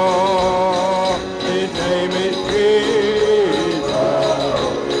evermore. His name is Jesus,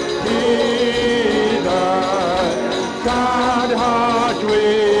 Jesus. God hearts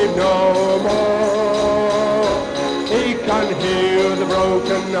weep no more. He can heal the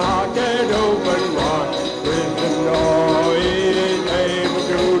broken heart and open wide prison door. He is able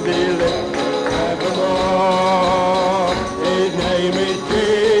to deliver evermore. His name is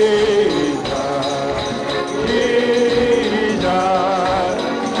Jesus, Jesus.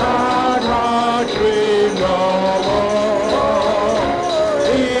 God hearts weep no more.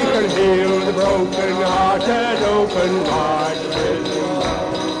 He can heal the broken heart and open wide prison.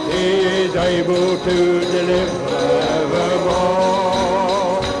 He is able to deliver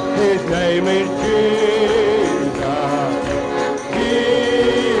evermore. His name is Jesus,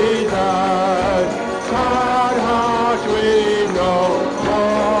 Jesus. God hearts weep no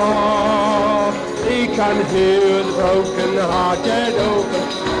more. He can heal the broken heart and open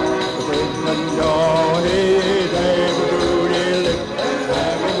the prison door. He is able to deliver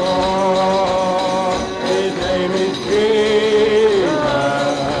evermore. His name is Jesus,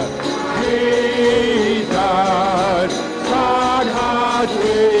 Jesus. God hearts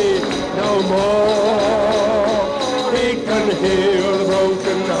weep no more. He can heal the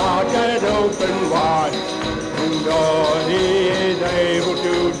broken heart and open wide the door. He is able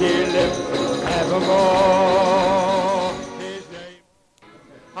to deliver evermore. His name.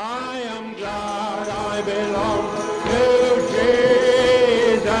 I am glad I belong to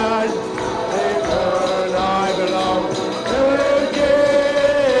Jesus. Because I belong to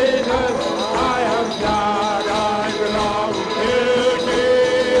Jesus. I am glad I belong to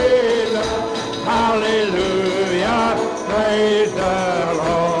Jesus. Hallelujah. Praise the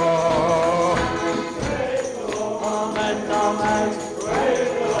Lord. Amen, amen. Praise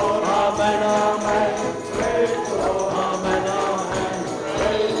the Lord. Amen, amen. Praise the Lord. Amen, amen.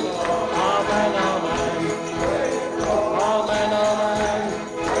 Praise the Lord. Amen, amen. Praise the Lord. Amen, amen.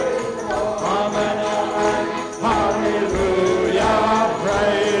 Praise the Lord. Amen, amen. Hallelujah.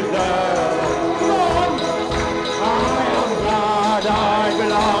 Praise the Lord. I am glad I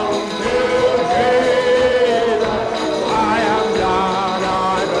belong to Jesus. I am glad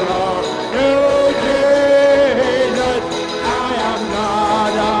I belong to Jesus. I am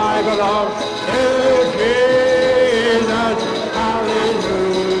glad I belong to Jesus.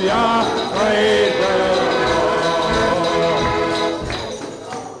 Hallelujah. Praise the Lord.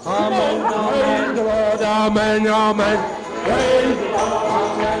 Amen. Praise the Lord. Amen. Amen. Praise the Lord.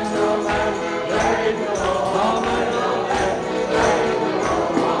 Amen. Amen. Praise the Lord. Amen. Amen. Praise the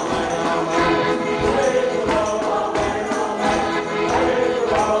Lord. Amen. Amen. Praise the Lord. Amen. Amen. Praise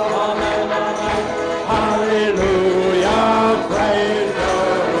the Lord. Amen. Amen. Hallelujah. Praise the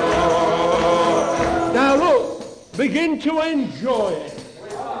Lord. Now look, begin to enjoy it.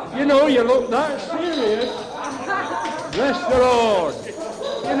 You know, you look that serious. Bless the Lord.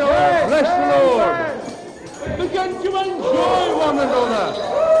 You know, bless the Lord. Begin to enjoy one another.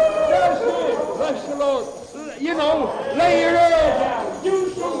 That's it. Bless the Lord. You know, lay your head down. Do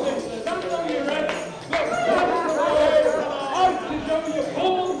something. Stand on your head. Look, bless the Lord. Out to show you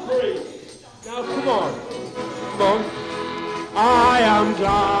all free. Now, come on. Come on. I am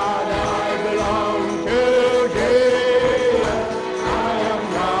glad I belong to Jesus. I am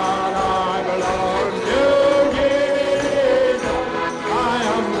glad I belong to Jesus. I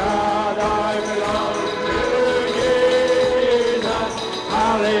am glad I belong to Jesus.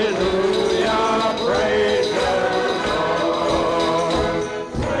 Hallelujah. Praise the Lord.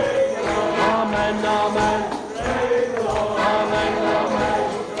 Praise the Lord. Amen. Amen. Praise the Lord. Amen. Amen.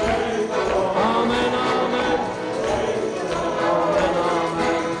 Praise the Lord. Amen. Amen. Praise the Lord. Amen.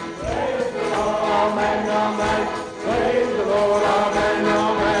 Amen. Praise the Lord.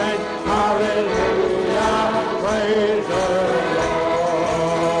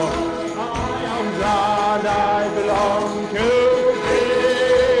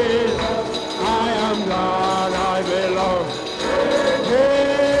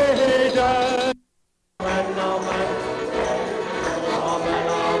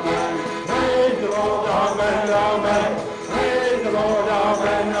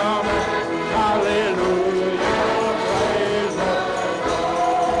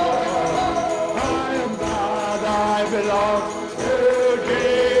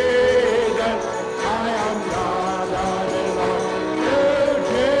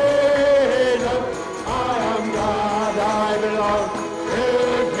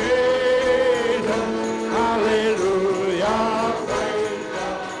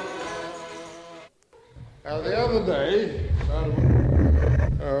 The other day,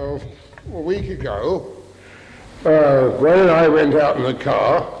 a week ago, Gwen and I went out in the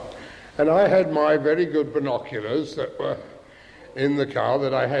car, and I had my very good binoculars that were in the car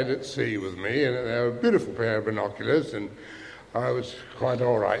that I had at sea with me, and they were a beautiful pair of binoculars, and I was quite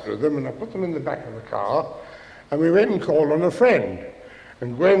all right with them, and I put them in the back of the car, and we went and called on a friend.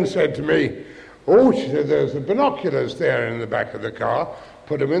 And Gwen said to me, "Oh," she said, "there's the binoculars there in the back of the car.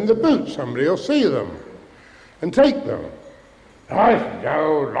 Put them in the boot. Somebody will see them and take them." I said,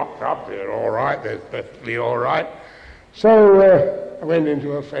 "No, locked up. They're all right. They're perfectly all right." So I went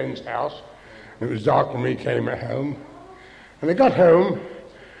into a friend's house. It was dark when we came home. And I got home,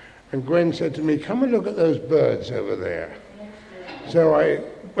 and Gwen said to me, "Come and look at those birds over there." So I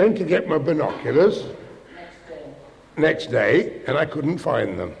went to get my binoculars next day, and I couldn't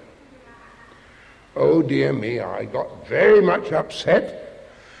find them. Oh dear me, I got very much upset,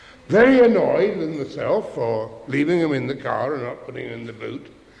 very annoyed with myself for leaving them in the car and not putting them in the boot.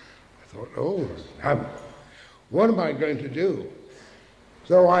 I thought, what am I going to do?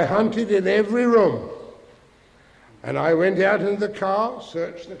 So I hunted in every room, and I went out in the car,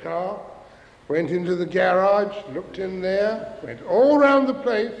 searched the car, went into the garage, looked in there, went all around the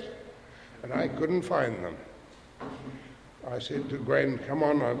place, and I couldn't find them. I said to Gwen, "Come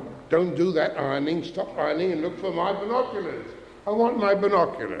on, don't do that ironing, stop ironing and look for my binoculars. I want my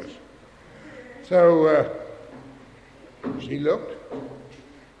binoculars." So she looked,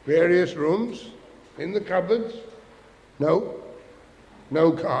 various rooms, in the cupboards, no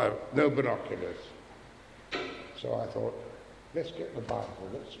binoculars. So I thought, let's get the Bible,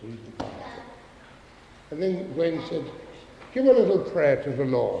 let's read the Bible. And then Gwen said, "Give a little prayer to the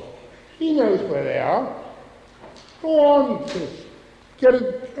Lord. He knows where they are. Go on, sis. Get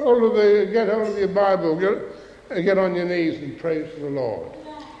hold of your Bible, get on your knees and pray to the Lord."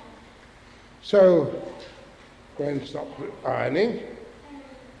 So Gwen stopped ironing,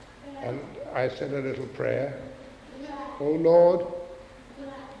 and I said a little prayer. "Oh Lord,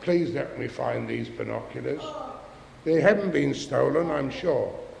 please let me find these binoculars. They haven't been stolen, I'm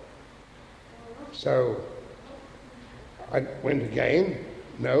sure." So I went again.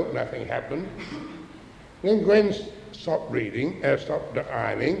 No, nothing happened. Then Gwen stopped ironing,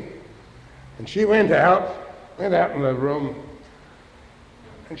 and she went out in the room,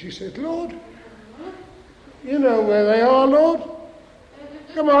 and she said, "Lord, you know where they are, Lord.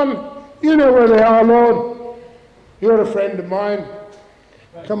 Come on, you know where they are, Lord. You're a friend of mine.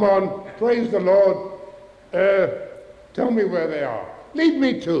 Come on, praise the Lord. Tell me where they are. Lead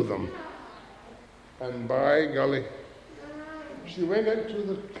me to them." And by golly, she went into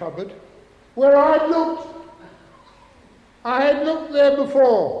the cupboard where I'd looked. I had looked there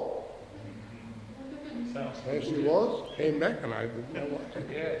before. There she was, came back, and I didn't know what to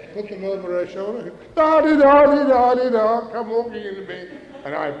do. Put them over her shoulder. Da-di-da-di-da-di-da, come walking into me.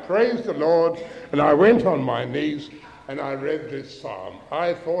 And I praised the Lord, and I went on my knees, and I read this psalm.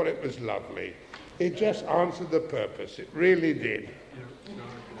 I thought it was lovely. It just answered the purpose. It really did.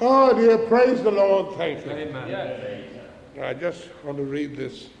 Oh dear, praise the Lord, thank you. Amen. I just want to read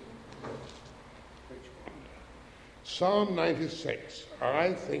this. Psalm 96.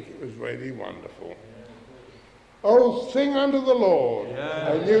 I think it was really wonderful. Oh, sing unto the Lord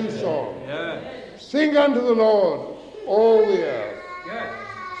a new song. Sing unto the Lord, all the earth.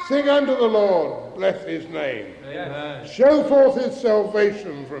 Sing unto the Lord, bless his name. Show forth his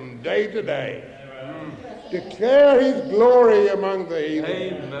salvation from day to day. Declare his glory among the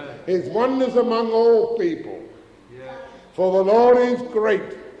heathen, his wonders among all people. For the Lord is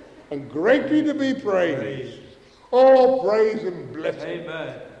great, and greatly to be praised. Oh, praise and bless him.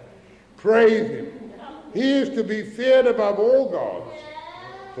 Praise him. He is to be feared above all gods,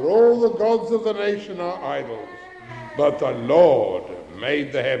 for all the gods of the nation are idols. But the Lord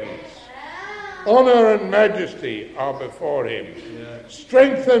made the heavens. Honor and majesty are before him.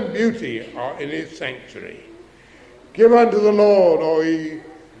 Strength and beauty are in his sanctuary. Give unto the Lord, O ye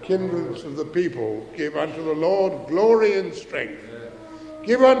kindreds of the people, give unto the Lord glory and strength.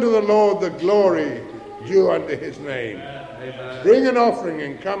 Give unto the Lord the glory due unto his name. Bring an offering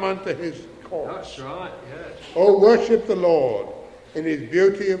and come unto his courts. That's right, yes. O worship the Lord in his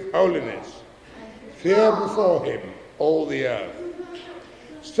beauty of holiness. Fear before him all the earth.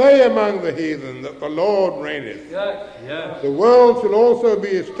 Say among the heathen that the Lord reigneth. The world shall also be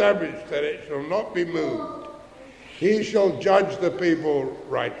established, that it shall not be moved. He shall judge the people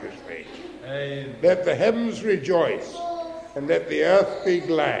righteously. Amen. Let the heavens rejoice, and let the earth be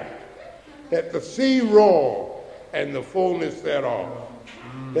glad. Let the sea roar, and the fullness thereof.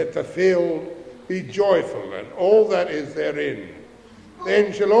 Let the field be joyful, and all that is therein.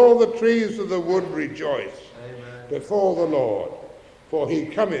 Then shall all the trees of the wood rejoice before the Lord. For he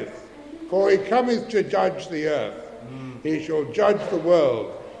cometh to judge the earth. He shall judge the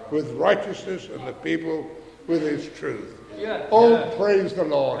world with righteousness and the people with his truth. Praise the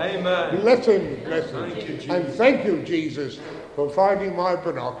Lord. Amen. Bless him. And thank you, Jesus, for finding my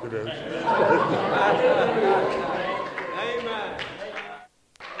binoculars. Amen.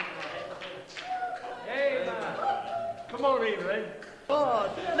 Come on, Evelyn.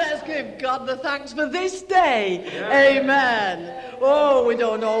 God, let's give God the thanks for this day. Amen. Oh, we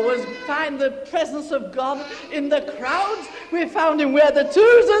don't always find the presence of God in the crowds. We found him where the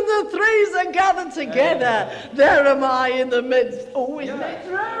twos and the threes are gathered together. There am I in the midst. Oh, isn't it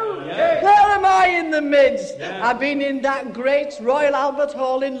true? There am I in the midst. I've been in that great Royal Albert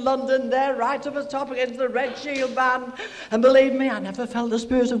Hall in London there, right up at the top against the Red Shield Band. And believe me, I never felt the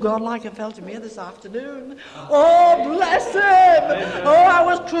Spirit of God like I felt him here this afternoon. Oh, bless him. Oh, I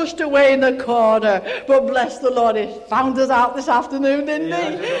was crushed away in the corner. But bless the Lord, he found us out this afternoon, didn't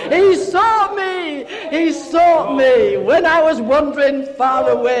he? He sought me. He sought me. When I was wandering far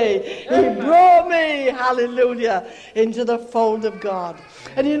away, he brought me, hallelujah, into the fold of God.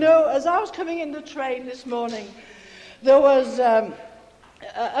 And you know, as I was coming in the train this morning, there was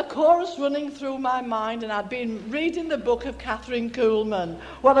a chorus running through my mind, and I'd been reading the book of Catherine Kuhlman.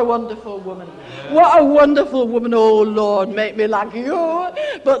 What a wonderful woman. What a wonderful woman. Oh, Lord, make me like you.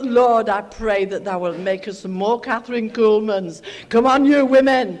 But, Lord, I pray that thou wilt make us some more Catherine Kuhlmans. Come on, you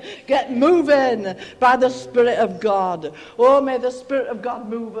women. Get moving by the Spirit of God. Oh, may the Spirit of God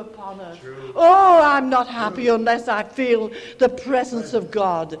move upon us. Oh, I'm not happy unless I feel the presence of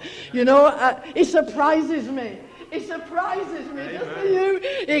God. You know, it surprises me. It surprises me, doesn't it?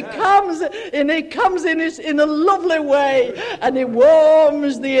 It comes, and it comes in a lovely way, and it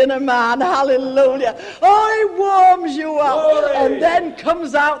warms the inner man. Hallelujah. Oh, it warms you up. Glory. And then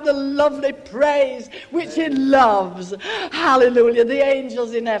comes out the lovely praise, which he loves. Hallelujah. The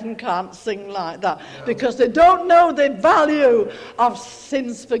angels in heaven can't sing like that because they don't know the value of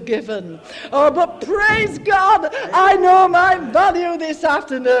sins forgiven. Oh, but praise God, I know my value this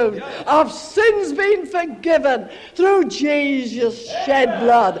afternoon of sins being forgiven through Jesus' shed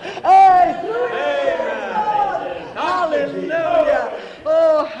blood. Hey, through his blood. Hallelujah.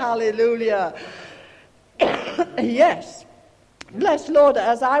 Oh, hallelujah. Yes. Bless Lord,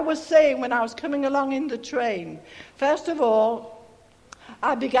 as I was saying when I was coming along in the train, first of all,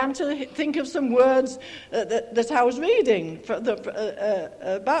 I began to think of some words that I was reading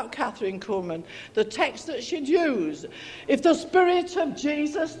about Catherine Kuhlman, the text that she'd used. If the Spirit of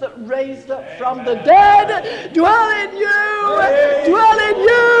Jesus that raised up from the dead dwell in you,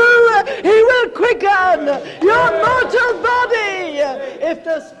 he will quicken your mortal body. If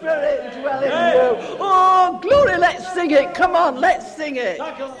the Spirit dwell in you. Oh, glory, let's sing it. Come on, let's sing it.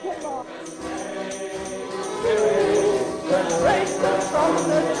 Raised up from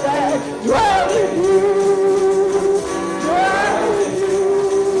the dead, dwell in you, dwell in you.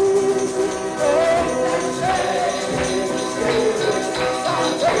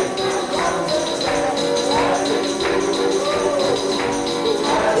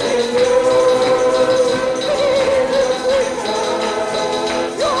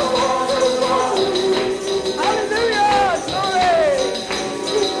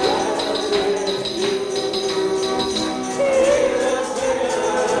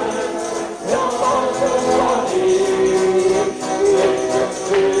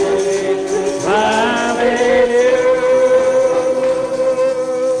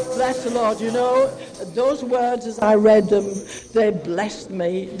 Lord, you know, those words as I read them, they blessed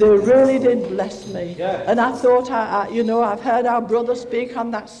me. They really did bless me. Yeah. And I thought, I've heard our brother speak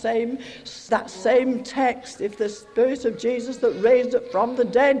on that same text. If the Spirit of Jesus that raised up from the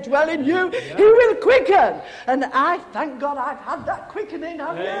dead dwell in you, he will quicken. And I thank God I've had that quickening.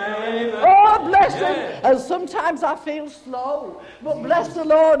 Oh, bless him. And sometimes I feel slow, but bless the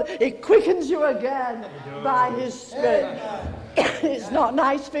Lord, it quickens you again by his Spirit. It's not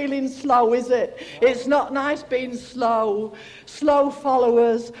nice feeling slow, is it? It's not nice being slow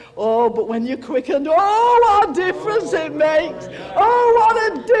followers. Oh, but when you're quickened, oh, what a difference it makes. Oh, what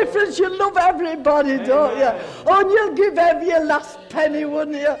a difference. You love everybody, don't you? Oh, and you'll give every your last penny,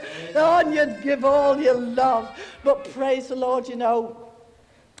 wouldn't you? Oh, and you'd give all your love. But praise the Lord, you know,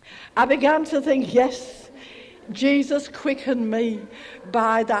 I began to think, yes, Jesus quickened me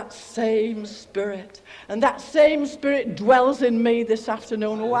by that same Spirit. And that same Spirit dwells in me this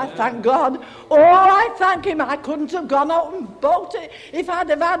afternoon. Oh, I thank God. Oh, I thank him. I couldn't have gone out and bought it if I'd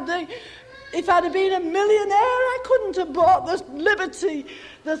have had If I'd have been a millionaire, I couldn't have bought the liberty,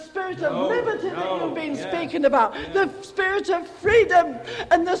 the spirit of liberty that you've been speaking about, the spirit of freedom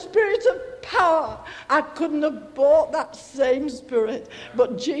and the spirit of power. I couldn't have bought that same spirit,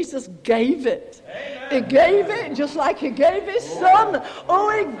 but Jesus gave it. He gave it just like he gave his son. Oh,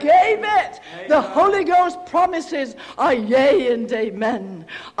 he gave it. The Holy Ghost promises are yea and amen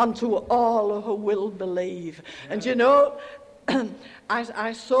unto all who will believe. And you know,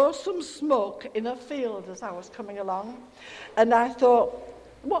 I saw some smoke in a field as I was coming along, and I thought,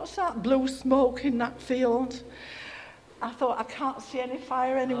 what's that blue smoke in that field? I thought, I can't see any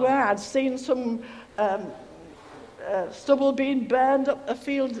fire anywhere. I'd seen some stubble being burned up a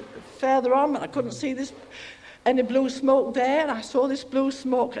field further on, and I couldn't see any blue smoke there, and I saw this blue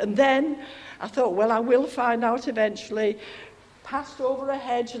smoke, and then I thought, well, I will find out eventually. Passed over a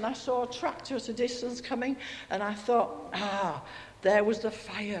hedge, and I saw a tractor at a distance coming, and I thought, there was the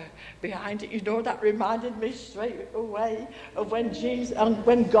fire behind it. You know, that reminded me straight away of when Jesus and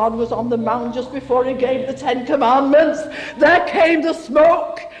when God was on the mount just before he gave the 10 Commandments. There came the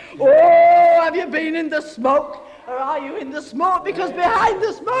smoke. Oh, have you been in the smoke? Or are you in the smoke? Because behind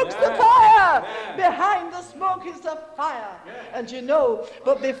the smoke's the fire. Behind the smoke is the fire. And you know,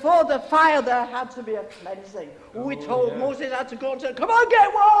 but before the fire there had to be a cleansing. We told Moses had to go to, come on,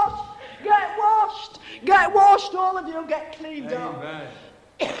 get washed. Get washed. Get washed, all of you. Get cleaned up.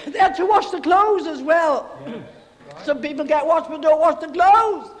 They had to wash the clothes as well. Some people get washed but don't wash the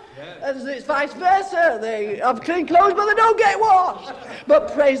clothes. And it's vice versa. They have clean clothes but they don't get washed.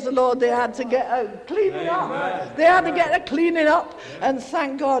 But praise the Lord, they had to get a cleaning up. They had to get a cleaning up. And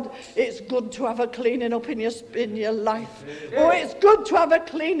thank God, it's good to have a cleaning up in your life. Oh, it's good to have a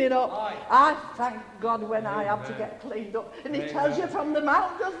cleaning up. I thank God when I have to get cleaned up. And he tells you from the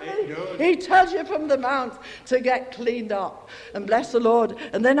mount, doesn't he? He tells you from the mount to get cleaned up. And bless the Lord.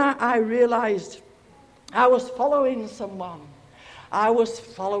 And then I realized I was following someone. I was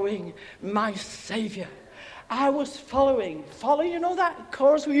following my Savior. I was following, you know that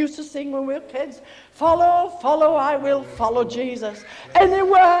chorus we used to sing when we were kids? Follow, follow, I will follow Jesus.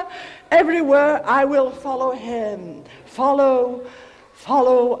 Anywhere, everywhere, I will follow him. Follow,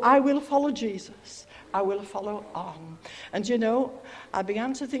 follow, I will follow Jesus. I will follow on. And you know, I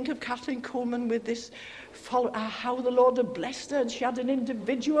began to think of Kathleen Kuhlman with this, how the Lord had blessed her, and she had an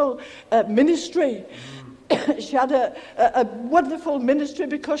individual ministry. She had a wonderful ministry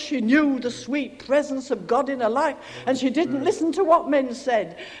because she knew the sweet presence of God in her life, and she didn't listen to what men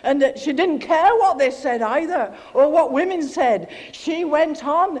said, and she didn't care what they said either, or what women said. She went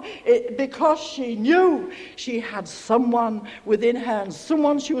on because she knew she had someone within her, and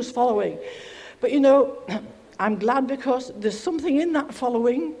someone she was following. But you know, I'm glad because there's something in that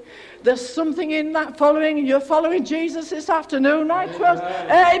following. There's something in that following. You're following Jesus this afternoon, I trust.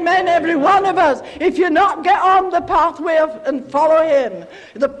 Amen, every one of us. If you not get on the pathway and follow him,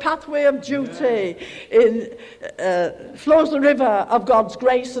 the pathway of duty, flows the river of God's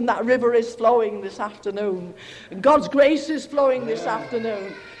grace, and that river is flowing this afternoon. God's grace is flowing this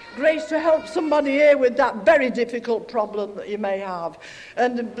afternoon. Grace to help somebody here with that very difficult problem that you may have.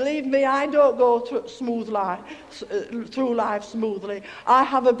 And believe me, I don't go through life smoothly. I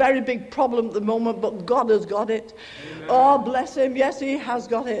have a very big problem at the moment, but God has got it. Amen. Oh, bless him. Yes, he has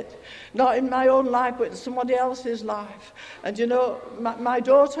got it. Not in my own life, but in somebody else's life. And you know, my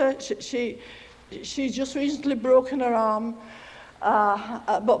daughter, she's just recently broken her arm.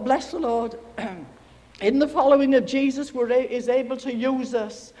 But bless the Lord, in the following of Jesus, is able to use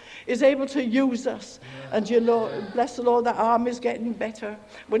us. Is able to use us. And you know, bless the Lord, that arm is getting better.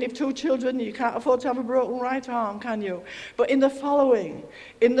 When you have 2 children, you can't afford to have a broken right arm, can you? But in the following,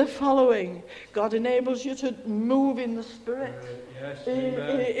 God enables you to move in the Spirit.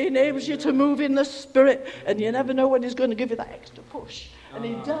 He enables you to move in the Spirit, and you never know when he's going to give you that extra push. And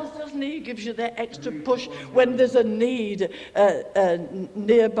he does, doesn't he? He gives you that extra push when there's a need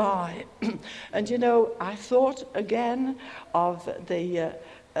nearby. And you know, I thought again of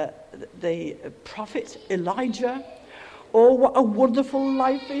the prophet Elijah. Oh, what a wonderful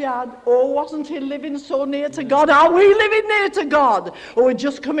life he had. Oh, wasn't he living so near to God? Are we living near to God? Or we're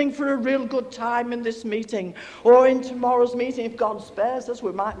just coming for a real good time in this meeting, or in tomorrow's meeting. If God spares us,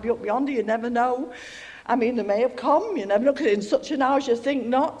 we might be up yonder. You never know. I mean, they may have come. You never know, because in such an hour as you think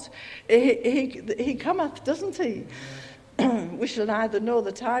not. He cometh, doesn't he? We shall neither know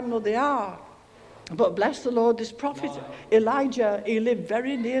the time nor the hour. But bless the Lord, this prophet Elijah, he lived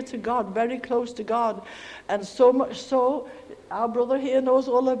very near to God, very close to God. And so much so, our brother here knows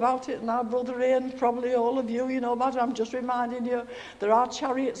all about it, and our brother here, and probably all of you, you know about it. I'm just reminding you, there are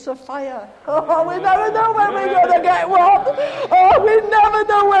chariots of fire. Oh, we never know when we're going to get one. Oh, we never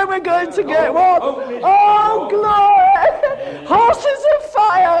know when we're going to get one. Oh, glory. Horses of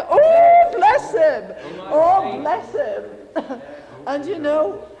fire. Oh, bless him. Oh, bless him. And you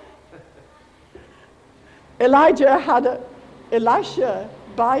know, Elijah had Elisha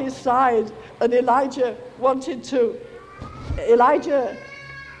by his side, and Elijah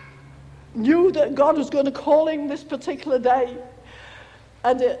knew that God was going to call him this particular day.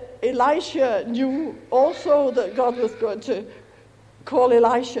 And Elisha knew also that God was going to call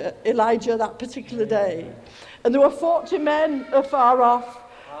Elijah that particular day. And there were 40 men afar off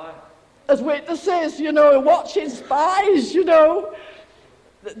as witnesses, you know, watching spies, you know.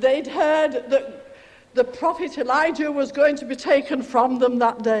 They'd heard that the prophet Elijah was going to be taken from them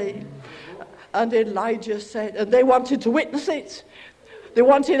that day. And Elijah said, and they wanted to witness it. They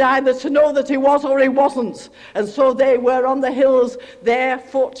wanted either to know that he was or he wasn't. And so they were on the hills, there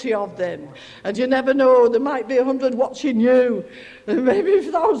 40 of them. And you never know, there might be 100 watching you, and maybe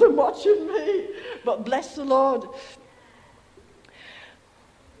 1,000 watching me. But bless the Lord.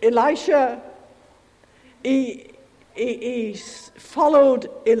 Elisha, he followed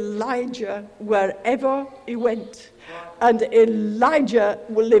Elijah wherever he went. And Elijah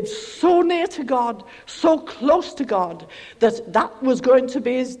lived so near to God, so close to God, that was going to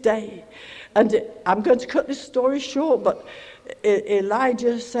be his day. And I'm going to cut this story short, but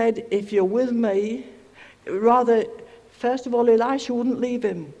Elijah said, if you're with me, first of all, Elisha wouldn't leave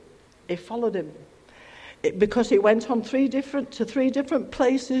him. He followed him. Because he went on three different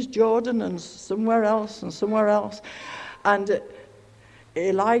places, Jordan and somewhere else. And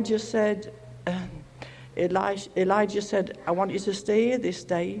Elijah said, I want you to stay here this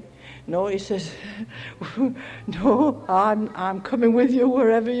day. No, he says, no, I'm coming with you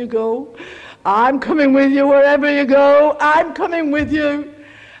wherever you go. I'm coming with you wherever you go. I'm coming with you.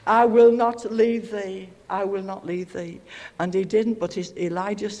 I will not leave thee. I will not leave thee. And he didn't, but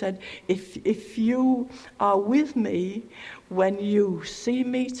Elijah said, if you are with me when you see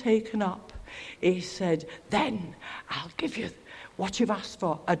me taken up, he said, then I'll give you what you've asked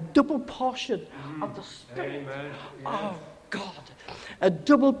for, a double portion of the Spirit. Amen. Oh, God. A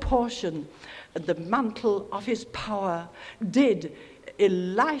double portion. The mantle of his power did.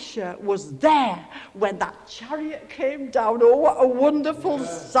 Elisha was there when that chariot came down. Oh, what a wonderful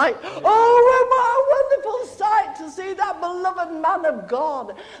sight. Oh, what a wonderful sight to see that beloved man of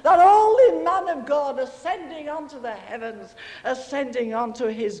God, that holy man of God ascending onto the heavens, ascending onto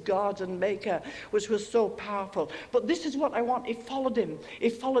his God and Maker, which was so powerful. But this is what I want. He followed him. He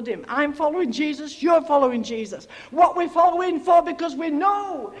followed him. I'm following Jesus. You're following Jesus. What we're following for, because we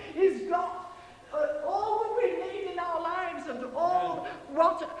know he's got all that we need in our lives, and all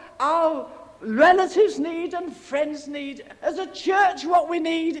what our relatives need and friends need, as a church what we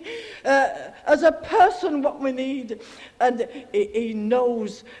need, as a person what we need. And he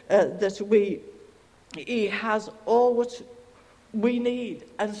knows that he has all what we need,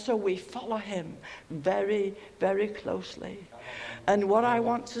 and so we follow him very, very closely. And what I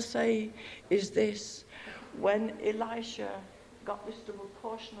want to say is this: when Elisha got this double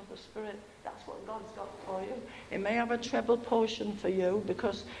portion of the Spirit, that's what God's got for you. He may have a treble portion for you,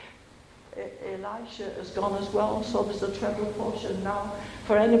 because Elisha has gone as well, so there's a treble portion now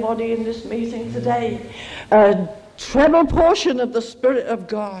for anybody in this meeting today. A treble portion of the Spirit of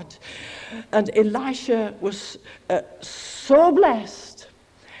God. And Elisha was so blessed.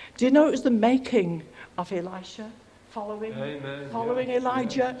 Do you know it was the making of Elisha? Following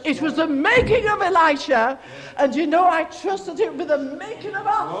Elijah. It was the making of Elisha. And you know, I trusted it with the making of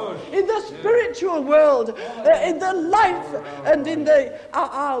us in the spiritual world, in the life, and in the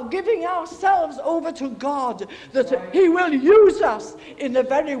giving ourselves over to God, that he will use us in a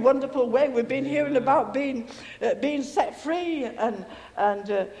very wonderful way. We've been hearing about being set free and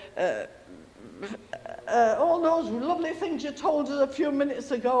all those lovely things you told us a few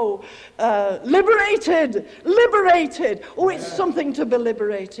minutes ago. Liberated. Oh, it's something to be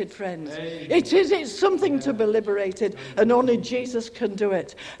liberated, friends. It's something to be liberated, and only Jesus can do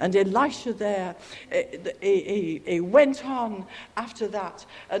it. And Elisha there, he went on after that,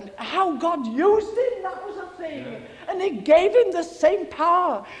 and how God used him, that was a thing. And he gave him the same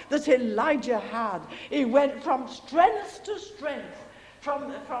power that Elijah had. He went from strength to strength,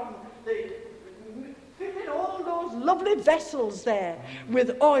 from the filling all those lovely vessels there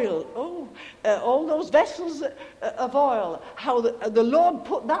with oil. All those vessels of oil. How the Lord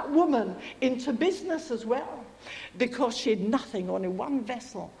put that woman into business as well. Because she had nothing, only one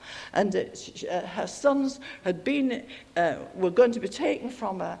vessel. And her sons were going to be taken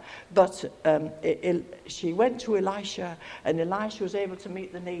from her, but she went to Elisha, and Elisha was able to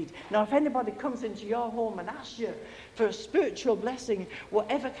meet the need. Now, if anybody comes into your home and asks you for a spiritual blessing,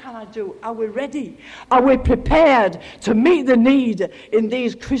 whatever can I do? Are we ready? Are we prepared to meet the need in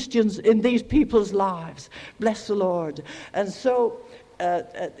these Christians, in these people's lives? Bless the Lord. And so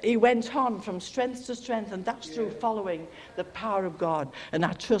he went on from strength to strength, and that's through following the power of God. And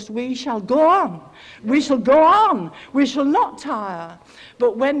I trust we shall go on. We shall go on. We shall not tire.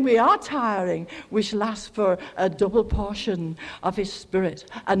 But when we are tiring, we shall ask for a double portion of his Spirit,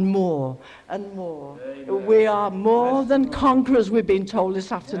 and more and more. Amen. We are more than conquerors, we've been told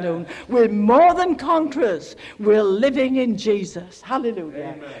this afternoon. Yeah. We're more than conquerors. We're living in Jesus.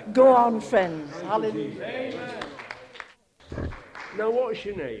 Hallelujah. Amen. Go on, friends. Hallelujah. Amen. Now, what's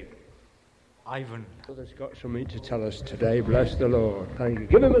your name? Ivan. Brother's got something to tell us today. Bless the Lord. Thank you.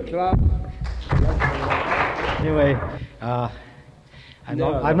 Give him a clap. Anyway,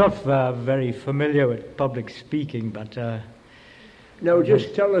 I'm not very familiar with public speaking, but... No,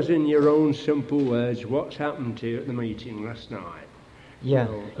 just tell us in your own simple words what's happened to you at the meeting last night. Yeah.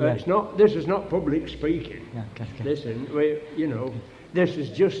 It's not. This is not public speaking. Yeah, okay. Listen, this is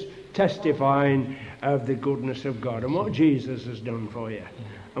just testifying of the goodness of God and what Jesus has done for you. Yeah.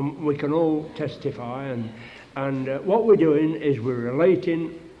 And we can all testify, and what we're doing is we're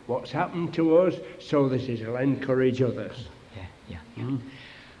relating what's happened to us so that it'll encourage others. Yeah.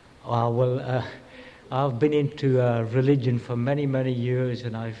 Well, I've been into religion for many, many years,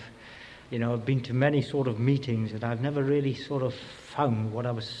 and I've been to many sort of meetings, and I've never really sort of found what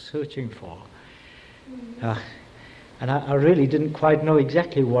I was searching for. And I really didn't quite know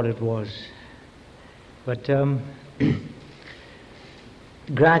exactly what it was. But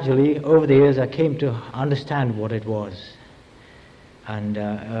gradually, over the years, I came to understand what it was. And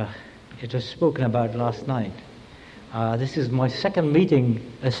it was spoken about last night. This is my second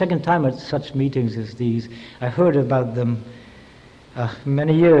time at such meetings as these. I heard about them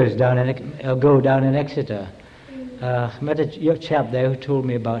many years ago down in Exeter. Met a chap there who told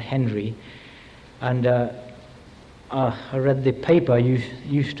me about Henry. And I read the paper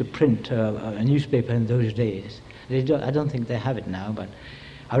used to print a newspaper in those days. I don't think they have it now, but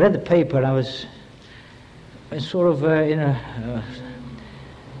I read the paper, and I was sort of in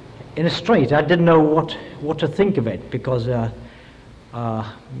a strait. I didn't know what to think of it, because at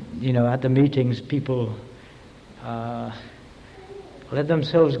the meetings people let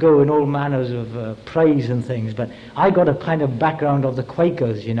themselves go in all manners of praise and things. But I got a kind of background of the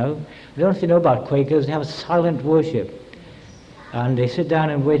Quakers, I don't know if you know about Quakers. They have a silent worship, and they sit down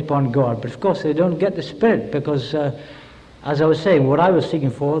and wait upon God. But of course they don't get the Spirit, because as I was saying, what I was seeking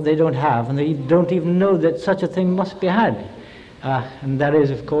for they don't have, and they don't even know that such a thing must be had. And that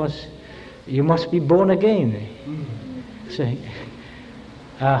is, of course, you must be born again. So,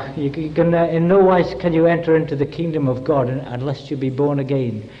 you can, in no wise can you enter into the kingdom of God unless you be born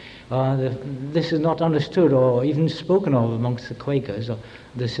again. This is not understood or even spoken of amongst the Quakers or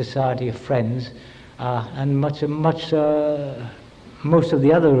the Society of Friends, and most of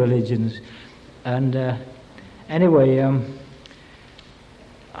the other religions. And anyway,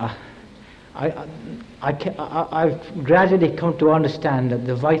 I've gradually come to understand that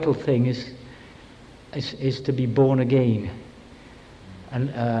the vital thing is to be born again. And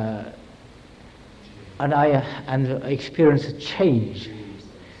experience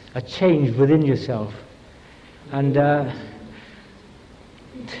a change within yourself. And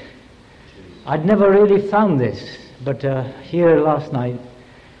I'd never really found this, but here last night,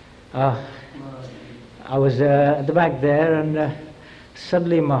 I was at the back there, and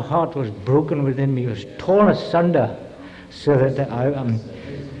suddenly my heart was broken within me. It was torn asunder, so that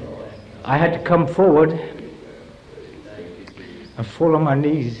I had to come forward and fall on my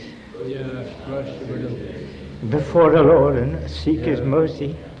knees before the Lord and seek His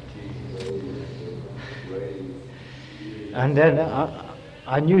mercy. And then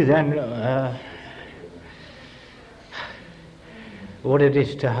I knew then what it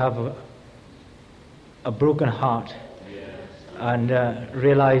is to have a broken heart, and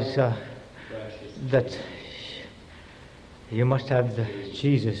realize that you must have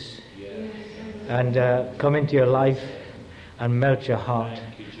Jesus and come into your life and melt your heart.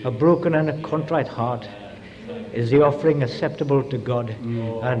 A broken and a contrite heart is the offering acceptable to God.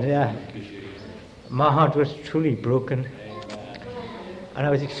 And my heart was truly broken, and I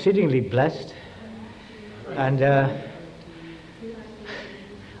was exceedingly blessed. And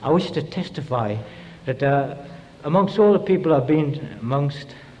I wish to testify that amongst all the people I've been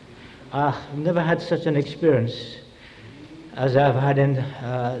amongst, I've never had such an experience as I've had in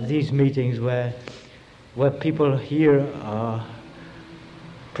these meetings where people here are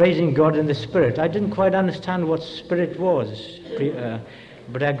praising God in the Spirit. I didn't quite understand what Spirit was,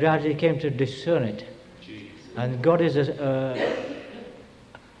 but I gradually came to discern it. And God is a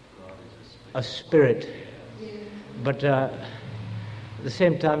Spirit. But at the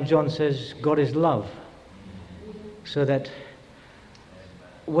same time, John says God is love. So that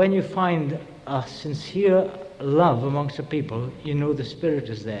when you find a sincere love amongst the people, you know the Spirit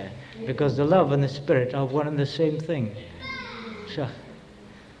is there. Because the love and the Spirit are one and the same thing. So,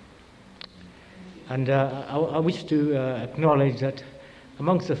 and I wish to acknowledge that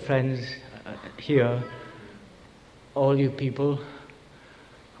amongst the friends here, all you people,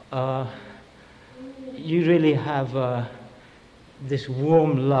 you really have this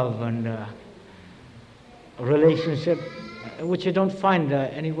warm love and relationship which you don't find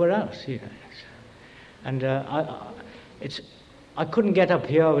anywhere else. You know. And I couldn't get up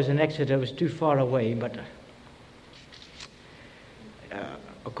here. I was in Exeter. It was too far away. But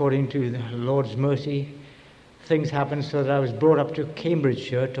according to the Lord's mercy, things happened so that I was brought up to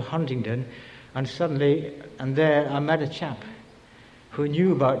Cambridgeshire, to Huntingdon, and suddenly, and there I met a chap who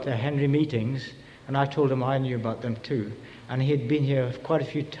knew about the Henry meetings, and I told him I knew about them too. And he had been here quite a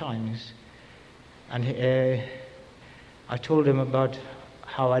few times. And I told him about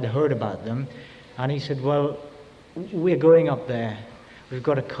how I'd heard about them. And he said, well, we're going up there. We've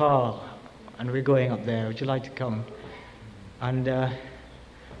got a car, and we're going up there. Would you like to come? And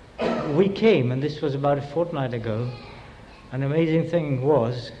we came, and this was about a fortnight ago. An amazing thing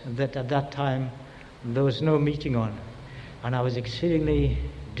was that at that time, there was no meeting on. And I was exceedingly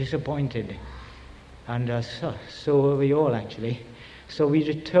disappointed. And so were we all, actually. So we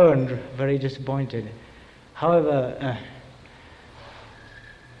returned very disappointed. However,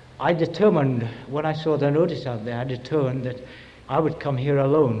 I determined, when I saw the notice out there, I determined that I would come here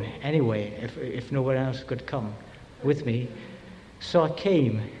alone anyway, if no one else could come with me. So I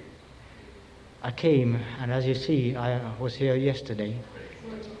came, and as you see, I was here yesterday.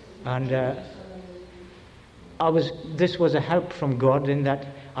 And this was a help from God in that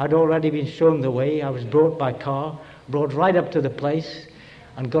I'd already been shown the way. I was brought by car, brought right up to the place,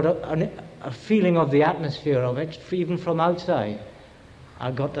 and got a feeling of the atmosphere of it, even from outside. I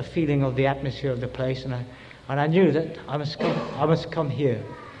got the feeling of the atmosphere of the place, and I knew that I must come here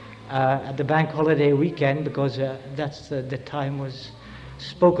at the bank holiday weekend, because that's the time was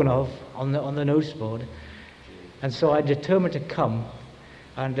spoken of on the notice board. And so I determined to come.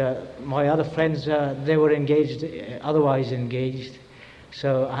 And my other friends, they were engaged, otherwise engaged.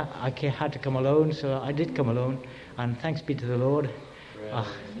 So I had to come alone, so I did come alone. And thanks be to the Lord,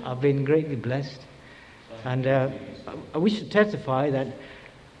 I've been greatly blessed. And I wish to testify that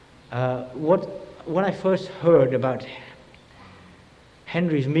when I first heard about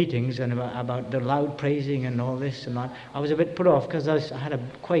Henry's meetings and about the loud praising and all this, and I was a bit put off because I had a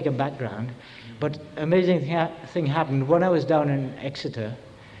Quaker background. But amazing thing happened when I was down in Exeter.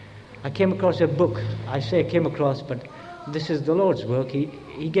 I came across a book. I say came across, but this is the Lord's work.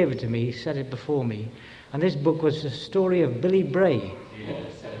 He gave it to me. He set it before me. And this book was the story of Billy Bray.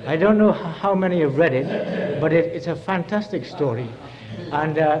 I don't know how many have read it, but it's a fantastic story.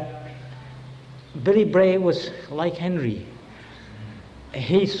 And Billy Bray was like Henry.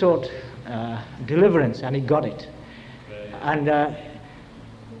 He sought deliverance, and he got it. And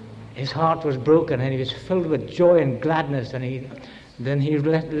his heart was broken, and he was filled with joy and gladness. And then he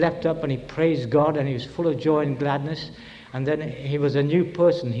leapt up and he praised God, and he was full of joy and gladness. And then he was a new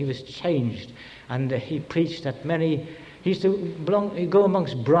person. He was changed. And he preached at many... He used to go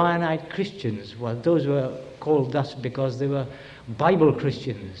amongst Brianite Christians. Well, those were called thus because they were Bible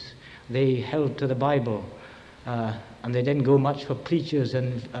Christians. They held to the Bible. And they didn't go much for preachers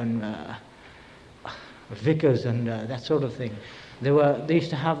and vicars and that sort of thing. They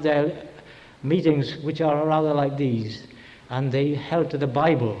used to have their meetings, which are rather like these. And they held to the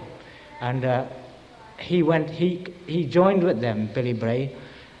Bible. And he joined with them, Billy Bray.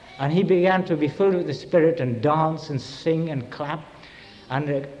 And he began to be filled with the Spirit and dance and sing and clap.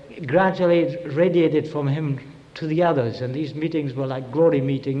 And gradually it radiated from him to the others. And these meetings were like glory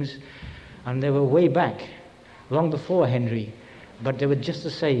meetings. And they were way back, long before Henry. But they were just the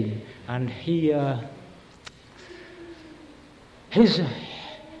same. And his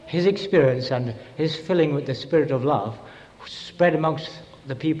experience and his filling with the Spirit of love spread amongst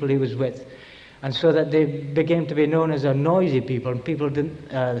the people he was with. And so that they became to be known as a noisy people. And people didn't,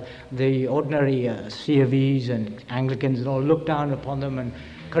 the ordinary CFEs and Anglicans and all looked down upon them and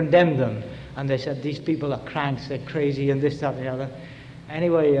condemned them. And they said, these people are cranks, they're crazy, and this, that, and the other.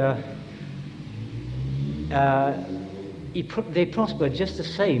 Anyway, they prospered just the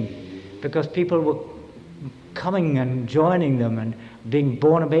same, because people were coming and joining them and being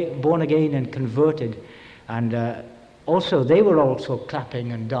born again and converted. And also, they were also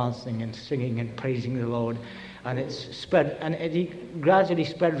clapping and dancing and singing and praising the Lord. And it's spread, and it gradually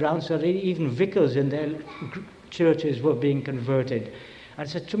spread around, so that even vicars in their churches were being converted. And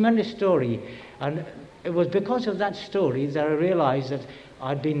it's a tremendous story. And it was because of that story that I realized that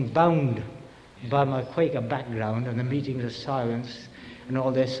I'd been bound by my Quaker background and the meetings of silence and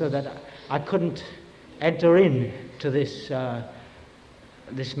all this, so that I couldn't enter in to this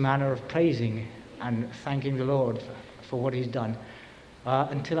manner of praising and thanking the Lord for what he's done,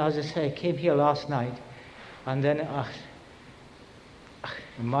 until, as I say, I came here last night, and then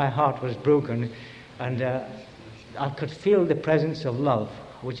my heart was broken, and I could feel the presence of love,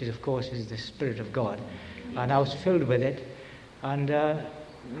 which is, of course, is the Spirit of God, and I was filled with it. And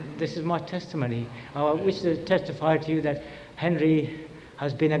this is my testimony. I wish to testify to you that Henry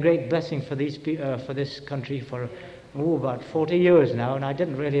has been a great blessing for this country for about 40 years now, and I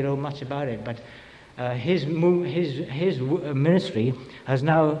didn't really know much about it, but his ministry has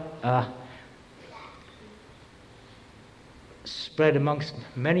now spread amongst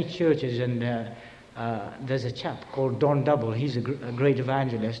many churches, and there's a chap called Don Double. He's a great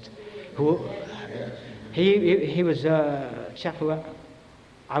evangelist. He was a chap who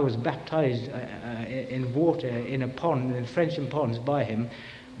I was baptized in water in a pond, in Frensham Ponds, by him.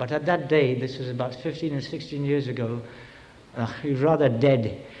 But at that day, this was about 15 and 16 years ago, he was rather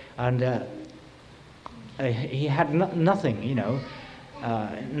dead, and he had nothing,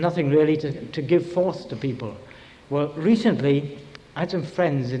 nothing really to give forth to people. Well, recently, I had some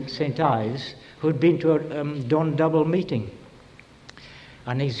friends in St. Ives who had been to a Don Double meeting.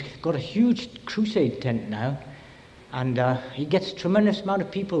 And he's got a huge crusade tent now, and he gets a tremendous amount of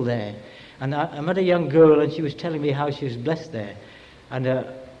people there. And I met a young girl, and she was telling me how she was blessed there. And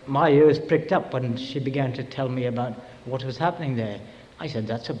my ears pricked up, and she began to tell me about what was happening there. I said,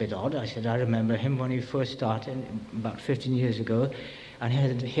 that's a bit odd. I said, I remember him when he first started, about 15 years ago, and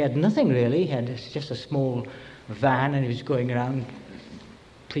he had nothing really. He had just a small van, and he was going around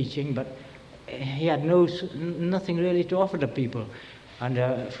preaching, but he had nothing really to offer to people.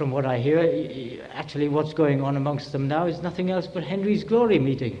 And from what I hear, actually what's going on amongst them now is nothing else but Henry's Glory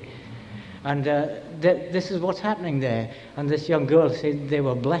meeting. And this is what's happening there. And this young girl said they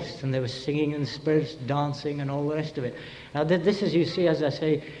were blessed, and they were singing in the spirits, dancing, and all the rest of it. Now this is, you see, as I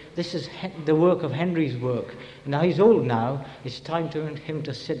say, this is the work of Henry's work. Now he's old now. It's time for him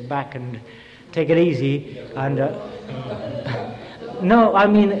to sit back and take it easy. And no, I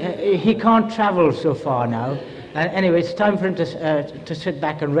mean, he can't travel so far now. Anyway, it's time for him to sit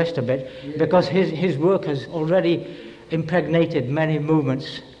back and rest a bit, because his work has already impregnated many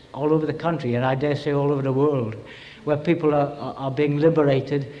movements all over the country, and I dare say all over the world, where people are being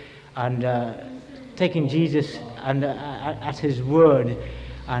liberated and taking Jesus and at his word,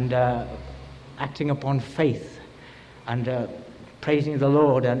 and acting upon faith, and praising the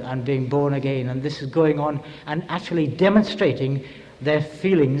Lord, and being born again. And this is going on, and actually demonstrating their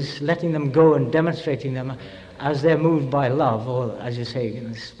feelings, letting them go and demonstrating them as they're moved by love, or as you say,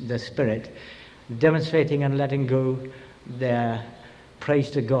 the Spirit, demonstrating and letting go their praise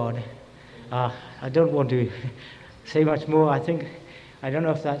to God. I don't want to say much more. I don't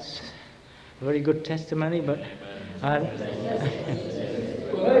know if that's a very good testimony, but well,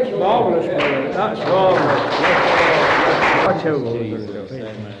 that's marvellous, brother. That's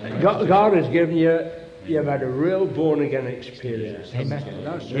marvellous. God has given you've had a real born-again experience. Amen.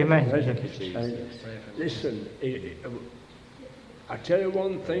 That's Amen. Listen, I tell you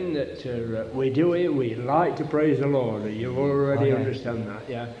one thing that we do here, we like to praise the Lord. You already understand that,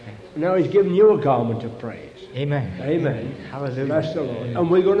 yeah? Now he's given you a garment of praise. Amen. Amen. Hallelujah. Bless the Lord. And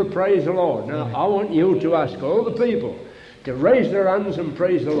we're going to praise the Lord. Now, I want you to ask all the people to raise their hands and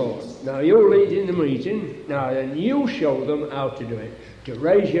praise the Lord. Now, you're leading the meeting. Now, then you show them how to do it. To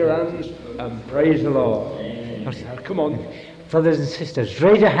raise your hands and praise the Lord. Now, come on. Brothers and sisters,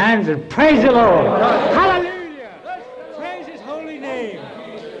 raise your hands and praise the Lord. Hallelujah. Praise his holy name.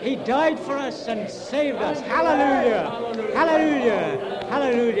 He died for us and saved us. Hallelujah. Hallelujah.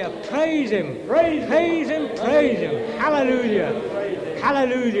 Hallelujah. Praise him. Praise him. Praise him. Hallelujah.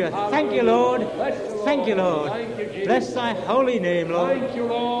 Hallelujah. Thank you, Lord. Thank you, Lord. Bless thy holy name, Lord.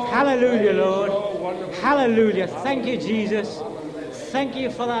 Hallelujah, Lord. Hallelujah. Thank you, Jesus. Thank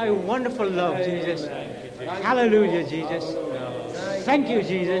you for thy wonderful love, Jesus. Hallelujah, Jesus. Thank you,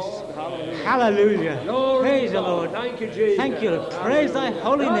 Jesus. Hallelujah. Praise the Lord. Thank you, Jesus. Thank you. Praise thy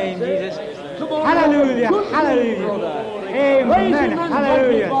holy name, Jesus. Hallelujah. Hallelujah. Amen.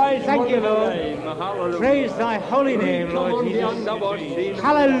 Hallelujah. Thank you, Lord. Praise thy holy name, Lord Jesus.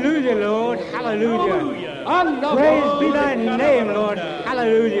 Hallelujah, Lord. Hallelujah. Praise be thy name, Lord.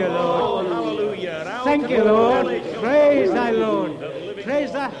 Hallelujah, Lord. Thank you, Lord. Praise thy Lord.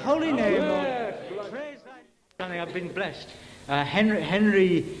 Praise thy holy name, Lord. Praise thy... I've been blessed.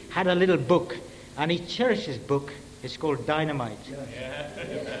 Henry had a little book, and he cherished his book. It's called Dynamite.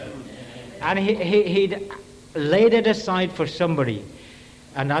 And he'd laid it aside for somebody.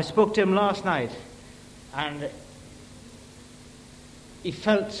 And I spoke to him last night, and he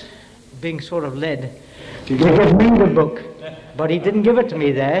felt being sort of led to give me the book, but he didn't give it to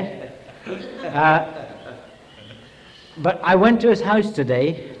me there. But I went to his house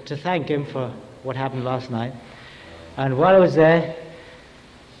today to thank him for what happened last night. And while I was there,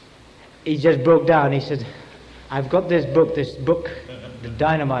 he just broke down. He said, I've got this book, the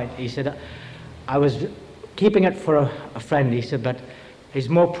Dynamite. He said, I was keeping it for a friend. He said, but he's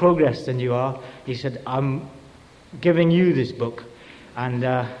more progress than you are. He said, I'm giving you this book. And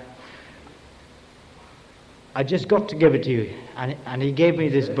I just got to give it to you. And he gave me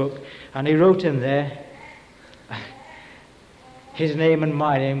this book. And he wrote in there his name and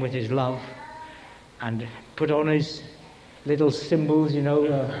my name with his love. And put on his little symbols, you know.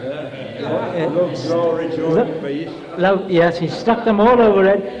 Love, glory, joy, peace. Love, yes, he stuck them all over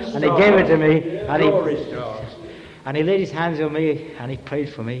it, and he gave it to me. And he laid his hands on me, and he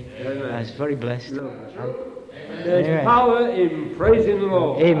prayed for me. I was very blessed. There's power in praising the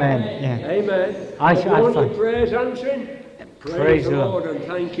Lord. Amen. Yeah. Amen. I want find the prayers answering? Praise the Lord and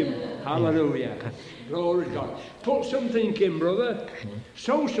thank Him. Hallelujah. Glory to God. Put something in, brother.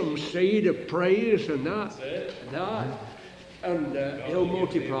 Sow some seed of praise and that. And He'll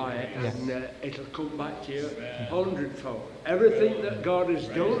multiply it, and it'll come back to you 100-fold. Everything that God has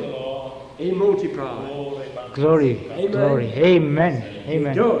done, He multiplies. Glory, Amen. glory. Amen.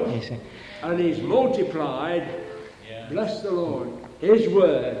 Amen. He does. Yes. And He's multiplied, bless the Lord, His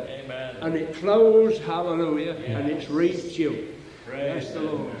word. And it flows, hallelujah, and it's reached you. Bless the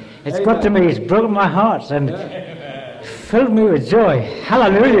Lord. It's got to me, it's broken my heart and filled me with joy.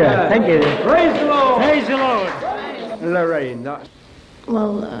 Hallelujah. Thank you. Praise the Lord. Praise the Lord. Lorraine, that's...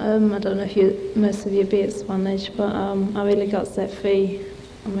 Well, I don't know if most of you be at Swanage, but I really got set free.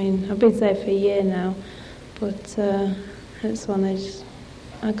 I mean, I've been saved for a year now, but at Swanage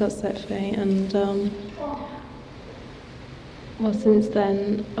I got set free, and well, since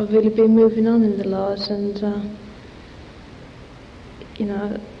then I've really been moving on in the Lord, and you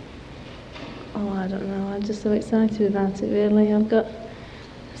know, I don't know, I'm just so excited about it, really. I've got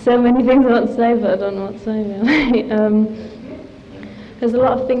so many things I want to say, but I don't know what to say, really. There's a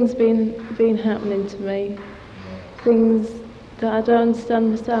lot of things been happening to me, things that I don't understand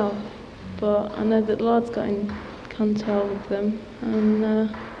myself, but I know that the Lord's got in control of them, and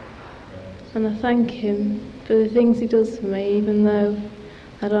I thank Him for the things He does for me, even though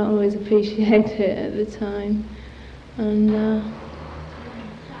I don't always appreciate it at the time. And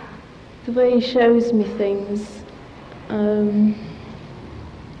the way He shows me things. I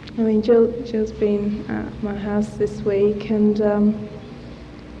mean, Jill's been at my house this week, and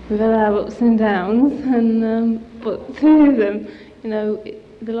we've had our ups and downs, and but through them, you know,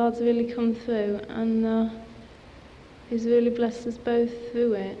 the Lord's really come through, and He's really blessed us both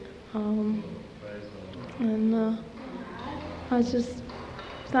through it. And I just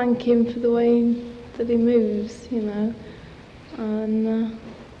thank Him for the way that He moves, you know, and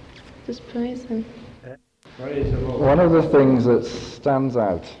just praise Him. Praise the Lord. One of the things that stands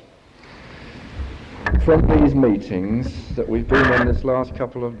out from these meetings that we've been in this last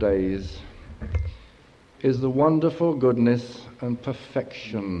couple of days is the wonderful goodness and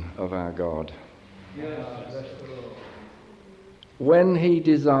perfection of our God. When He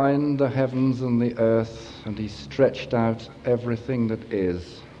designed the heavens and the earth, and He stretched out everything that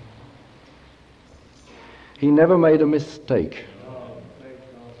is, He never made a mistake.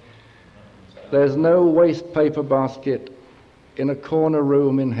 There's no waste paper basket in a corner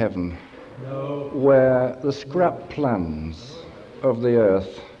room in heaven where the scrap plans of the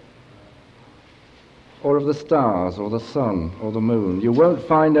earth or of the stars or the sun or the moon, you won't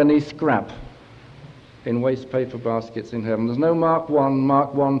find any scrap in waste paper baskets in heaven. There's no Mark 1,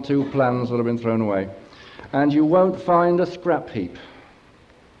 Mark 1, 2 plans that have been thrown away. And you won't find a scrap heap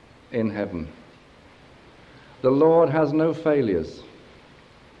in heaven. The Lord has no failures.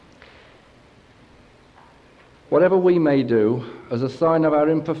 Whatever we may do, as a sign of our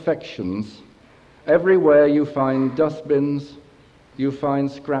imperfections, everywhere you find dustbins, you find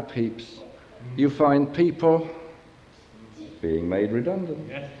scrap heaps, you find people being made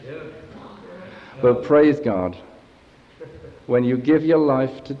redundant. But praise God, when you give your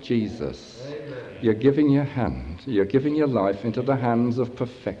life to Jesus, you're giving your life into the hands of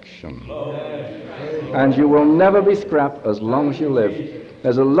perfection. And you will never be scrap as long as you live.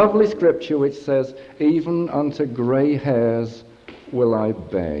 There's a lovely scripture which says, even unto grey hairs will I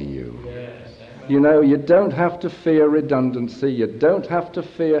bear you. You know, you don't have to fear redundancy. You don't have to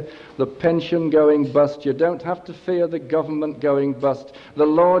fear the pension going bust. You don't have to fear the government going bust. The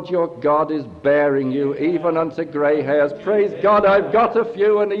Lord your God is bearing you even unto grey hairs. Praise God, I've got a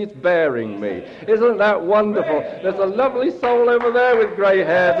few and he's bearing me. Isn't that wonderful? There's a lovely soul over there with grey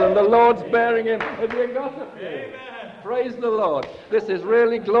hairs and the Lord's bearing him. Have you got a few? Praise the Lord. This is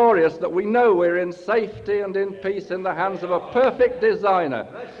really glorious that we know we're in safety and in peace in the hands of a perfect designer.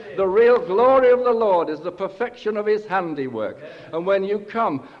 The real glory of the Lord is the perfection of his handiwork. And when you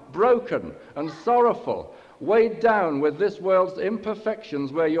come broken and sorrowful, weighed down with this world's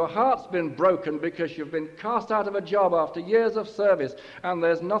imperfections, where your heart's been broken because you've been cast out of a job after years of service and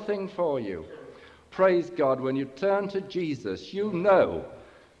there's nothing for you, praise God, when you turn to Jesus, you know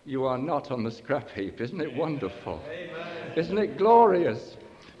you are not on the scrap heap. Isn't it wonderful? Amen. Isn't it glorious?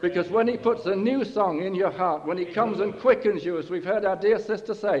 Because when he puts a new song in your heart, when he comes and quickens you, as we've heard our dear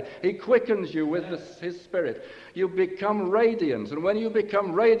sister say, he quickens you with his spirit. You become radiant. And when you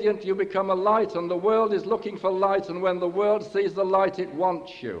become radiant, you become a light. And the world is looking for light. And when the world sees the light, it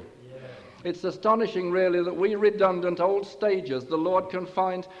wants you. Yeah. It's astonishing, really, that we redundant old stagers, the Lord can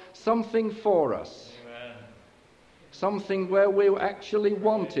find something for us. Something where we were actually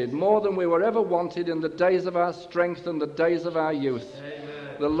wanted, more than we were ever wanted in the days of our strength and the days of our youth.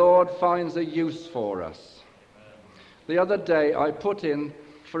 Amen. The Lord finds a use for us. The other day I put in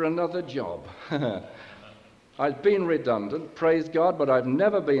for another job. I'd been redundant, praise God, but I've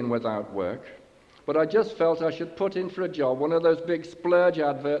never been without work. But I just felt I should put in for a job, one of those big splurge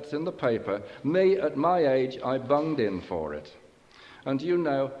adverts in the paper. Me, at my age, I bunged in for it. And you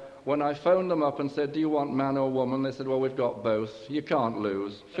know, when I phoned them up and said, do you want man or woman? They said, well, we've got both. You can't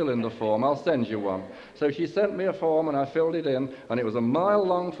lose. Fill in the form. I'll send you one. So she sent me a form and I filled it in, and it was a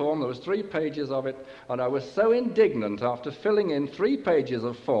mile-long form. There was 3 pages of it, and I was so indignant after filling in 3 pages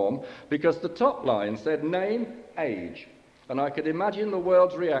of form because the top line said name, age. And I could imagine the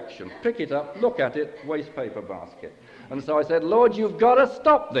world's reaction. Pick it up, look at it, waste paper basket. And so I said, Lord, you've got to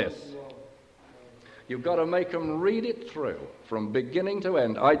stop this. You've got to make them read it through from beginning to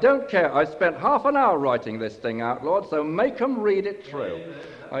end. I don't care. I spent half an hour writing this thing out, Lord, so make them read it through.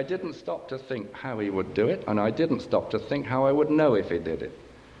 I didn't stop to think how he would do it, and I didn't stop to think how I would know if he did it.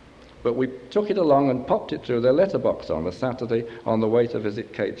 But we took it along and popped it through their letterbox on the Saturday on the way to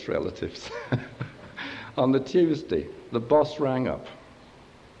visit Kate's relatives. On the Tuesday, the boss rang up.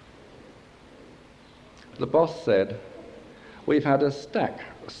 The boss said, we've had a stack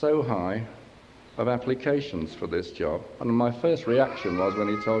so high of applications for this job, and my first reaction was when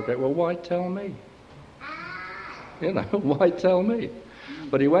he told me, well, why tell me? You know, why tell me?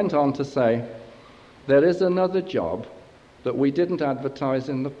 But he went on to say, there is another job that we didn't advertise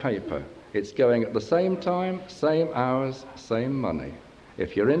in the paper. It's going at the same time, same hours, same money.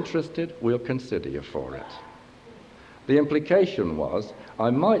 If you're interested, we'll consider you for it. The implication was I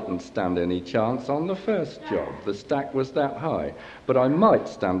mightn't stand any chance on the first job. The stack was that high. But I might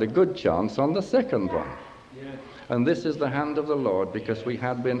stand a good chance on the second one. Yeah. And this is the hand of the Lord, because we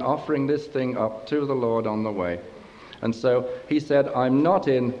had been offering this thing up to the Lord on the way. And so he said, I'm not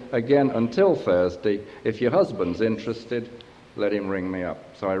in again until Thursday. If your husband's interested, let him ring me up.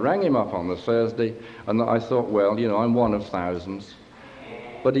 So I rang him up on the Thursday, and I thought, well, you know, I'm one of thousands.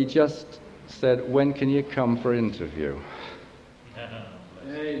 But he just said, when can you come for interview?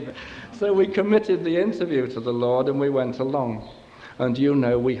 So we committed the interview to the Lord and we went along. And you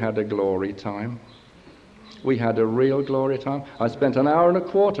know, we had a glory time. We had a real glory time. I spent an hour and a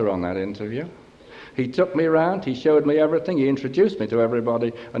quarter on that interview. He took me around, he showed me everything, he introduced me to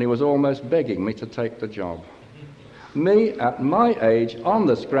everybody, and he was almost begging me to take the job. Me, at my age, on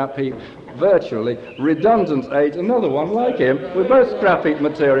the scrap heap, virtually, redundant age, another one like him, we're both scrap heap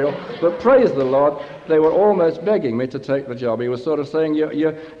material, but praise the Lord, they were almost begging me to take the job. He was sort of saying,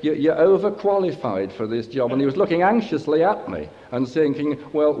 you're overqualified for this job, and he was looking anxiously at me and thinking,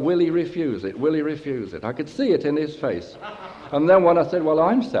 well, will he refuse it, will he refuse it? I could see it in his face. And then when I said, well,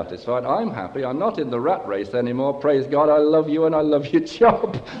 I'm satisfied, I'm happy, I'm not in the rat race anymore, praise God, I love you and I love your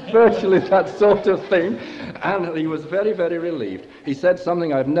job, virtually that sort of thing. And he was very, very relieved. He said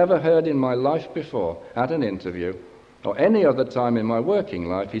something I've never heard in my life before at an interview. or any other time in my working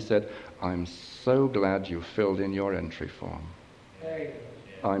life, he said, I'm so glad you filled in your entry form.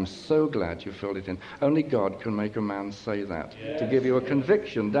 I'm so glad you filled it in. Only God can make a man say that, to give you a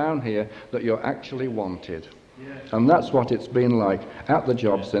conviction down here that you're actually wanted. And that's what it's been like at the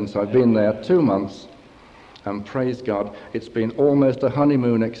job since I've been there 2 months. And praise God, it's been almost a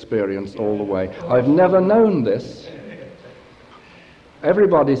honeymoon experience all the way. I've never known this.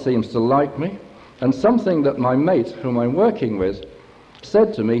 Everybody seems to like me. And something that my mate, whom I'm working with,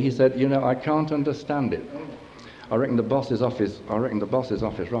 said to me, he said, you know, I can't understand it. I reckon the boss's office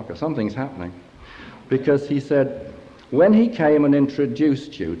rocker, something's happening. Because he said, when he came and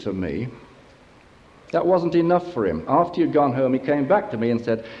introduced you to me, that wasn't enough for him. After you'd gone home, he came back to me and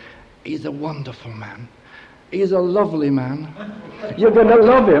said, he's a wonderful man. He's a lovely man. You're going to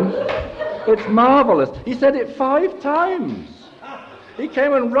love him. It's marvelous. He said it 5 times. He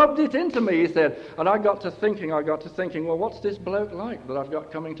came and rubbed it into me, he said. And I got to thinking, well, what's this bloke like that I've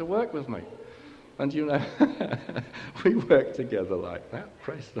got coming to work with me? And you know, we work together like that.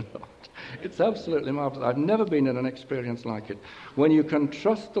 Praise the Lord. It's absolutely marvelous. I've never been in an experience like it. When you can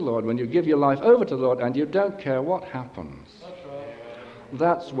trust the Lord, when you give your life over to the Lord and you don't care what happens.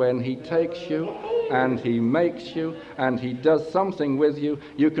 That's when he takes you and he makes you and he does something with you.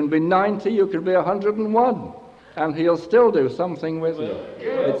 You can be 90, you can be 101, and he'll still do something with you.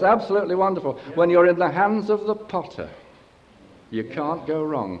 It's absolutely wonderful. When you're in the hands of the potter, you can't go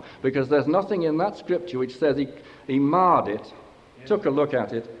wrong, because there's nothing in that scripture which says he marred it, took a look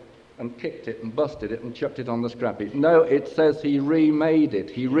at it, and kicked it and busted it and chucked it on the scrap heap. No, it says he remade it,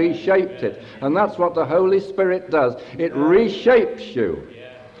 he reshaped it. And that's what the Holy Spirit does. It reshapes you.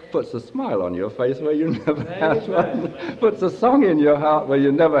 Puts a smile on your face where you never had one. Puts a song in your heart where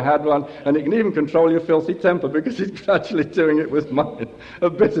you never had one. And it can even control your filthy temper, because he's gradually doing it with mine, a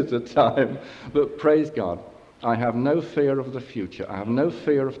bit at a time. But praise God, I have no fear of the future. I have no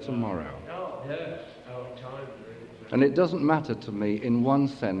fear of tomorrow. And it doesn't matter to me in one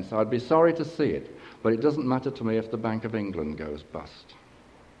sense. I'd be sorry to see it, but it doesn't matter to me if the Bank of England goes bust,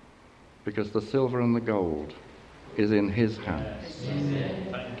 because the silver and the gold is in his hands.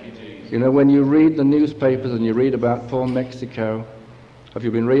 You know, when you read the newspapers and you read about poor Mexico, have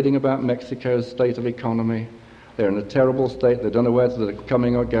you been reading about Mexico's state of economy? They're in a terrible state. They don't know whether they're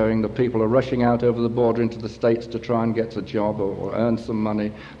coming or going. The people are rushing out over the border into the States to try and get a job or earn some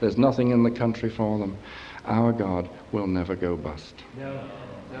money. There's nothing in the country for them. Our God will never go bust. No.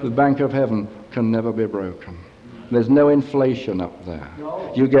 The Bank of Heaven can never be broken. There's no inflation up there.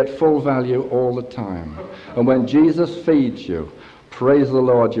 No. You get full value all the time. And when Jesus feeds you, praise the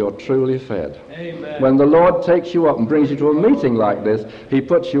Lord, you're truly fed. Amen. When the Lord takes you up and brings you to a meeting like this, he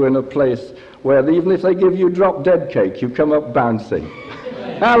puts you in a place where even if they give you drop-dead cake, you come up bouncing.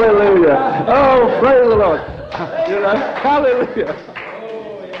 Hallelujah. Oh, praise the Lord. You know, hallelujah.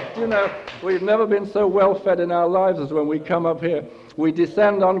 You know, we've never been so well fed in our lives as when we come up here. We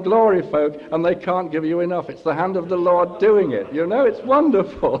descend on glory folk and they can't give you enough. It's the hand of the Lord doing it. You know, it's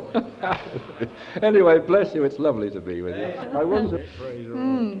wonderful. Anyway, bless you. It's lovely to be with you. I wonder.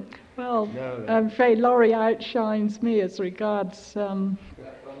 Well, I'm afraid Laurie outshines me as regards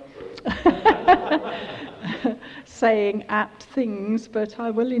saying apt things, but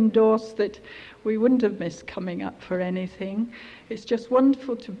I will endorse that we wouldn't have missed coming up for anything. It's just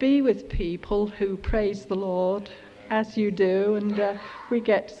wonderful to be with people who praise the Lord, as you do, and we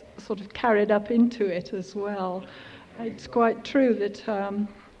get sort of carried up into it as well. It's quite true that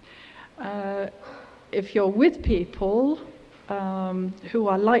if you're with people who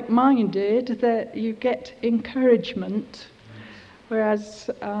are like-minded, that you get encouragement, whereas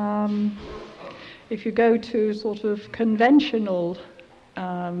if you go to sort of conventional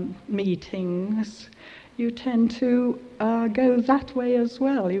meetings, you tend to go that way as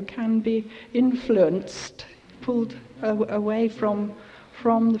well. You can be influenced, pulled away from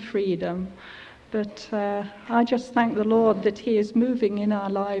the freedom. But I just thank the Lord that he is moving in our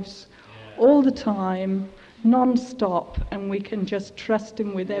lives all the time, non-stop, and we can just trust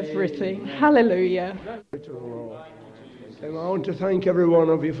him with everything. Hallelujah. And I want to thank every one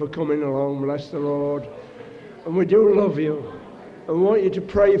of you for coming along. Bless the Lord. And we do love you. I want you to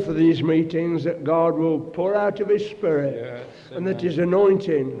pray for these meetings, that God will pour out of his Spirit, and that his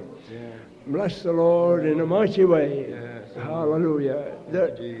anointing, bless the Lord in a mighty way. Hallelujah.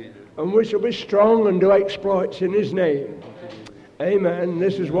 And we shall be strong and do exploits in his name. Amen.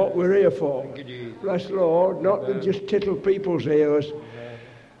 This is what we're here for. Bless the Lord, not to just tittle people's ears,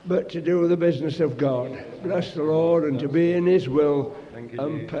 but to do the business of God. Bless the Lord, and to be in his will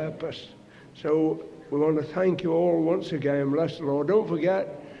and purpose. So we want to thank you all once again. Bless the Lord. Don't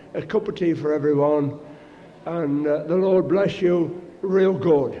forget, a cup of tea for everyone. And the Lord bless you real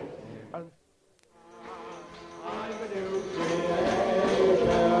good. I'm a new creation.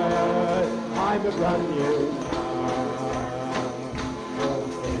 I'm a brand new man.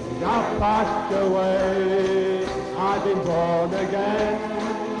 I've passed away. I've been born again.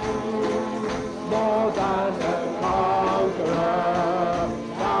 More than a conqueror.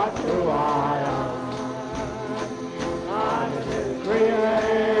 That's who I am. I'm a new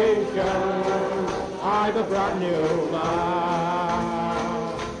creation. I'm a brand new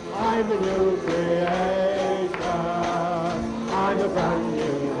man. I'm a new creation. I'm a brand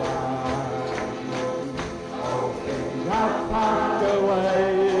new man. All things have passed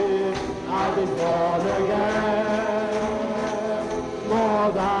away. I've been born again.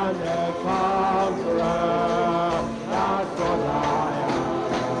 More than a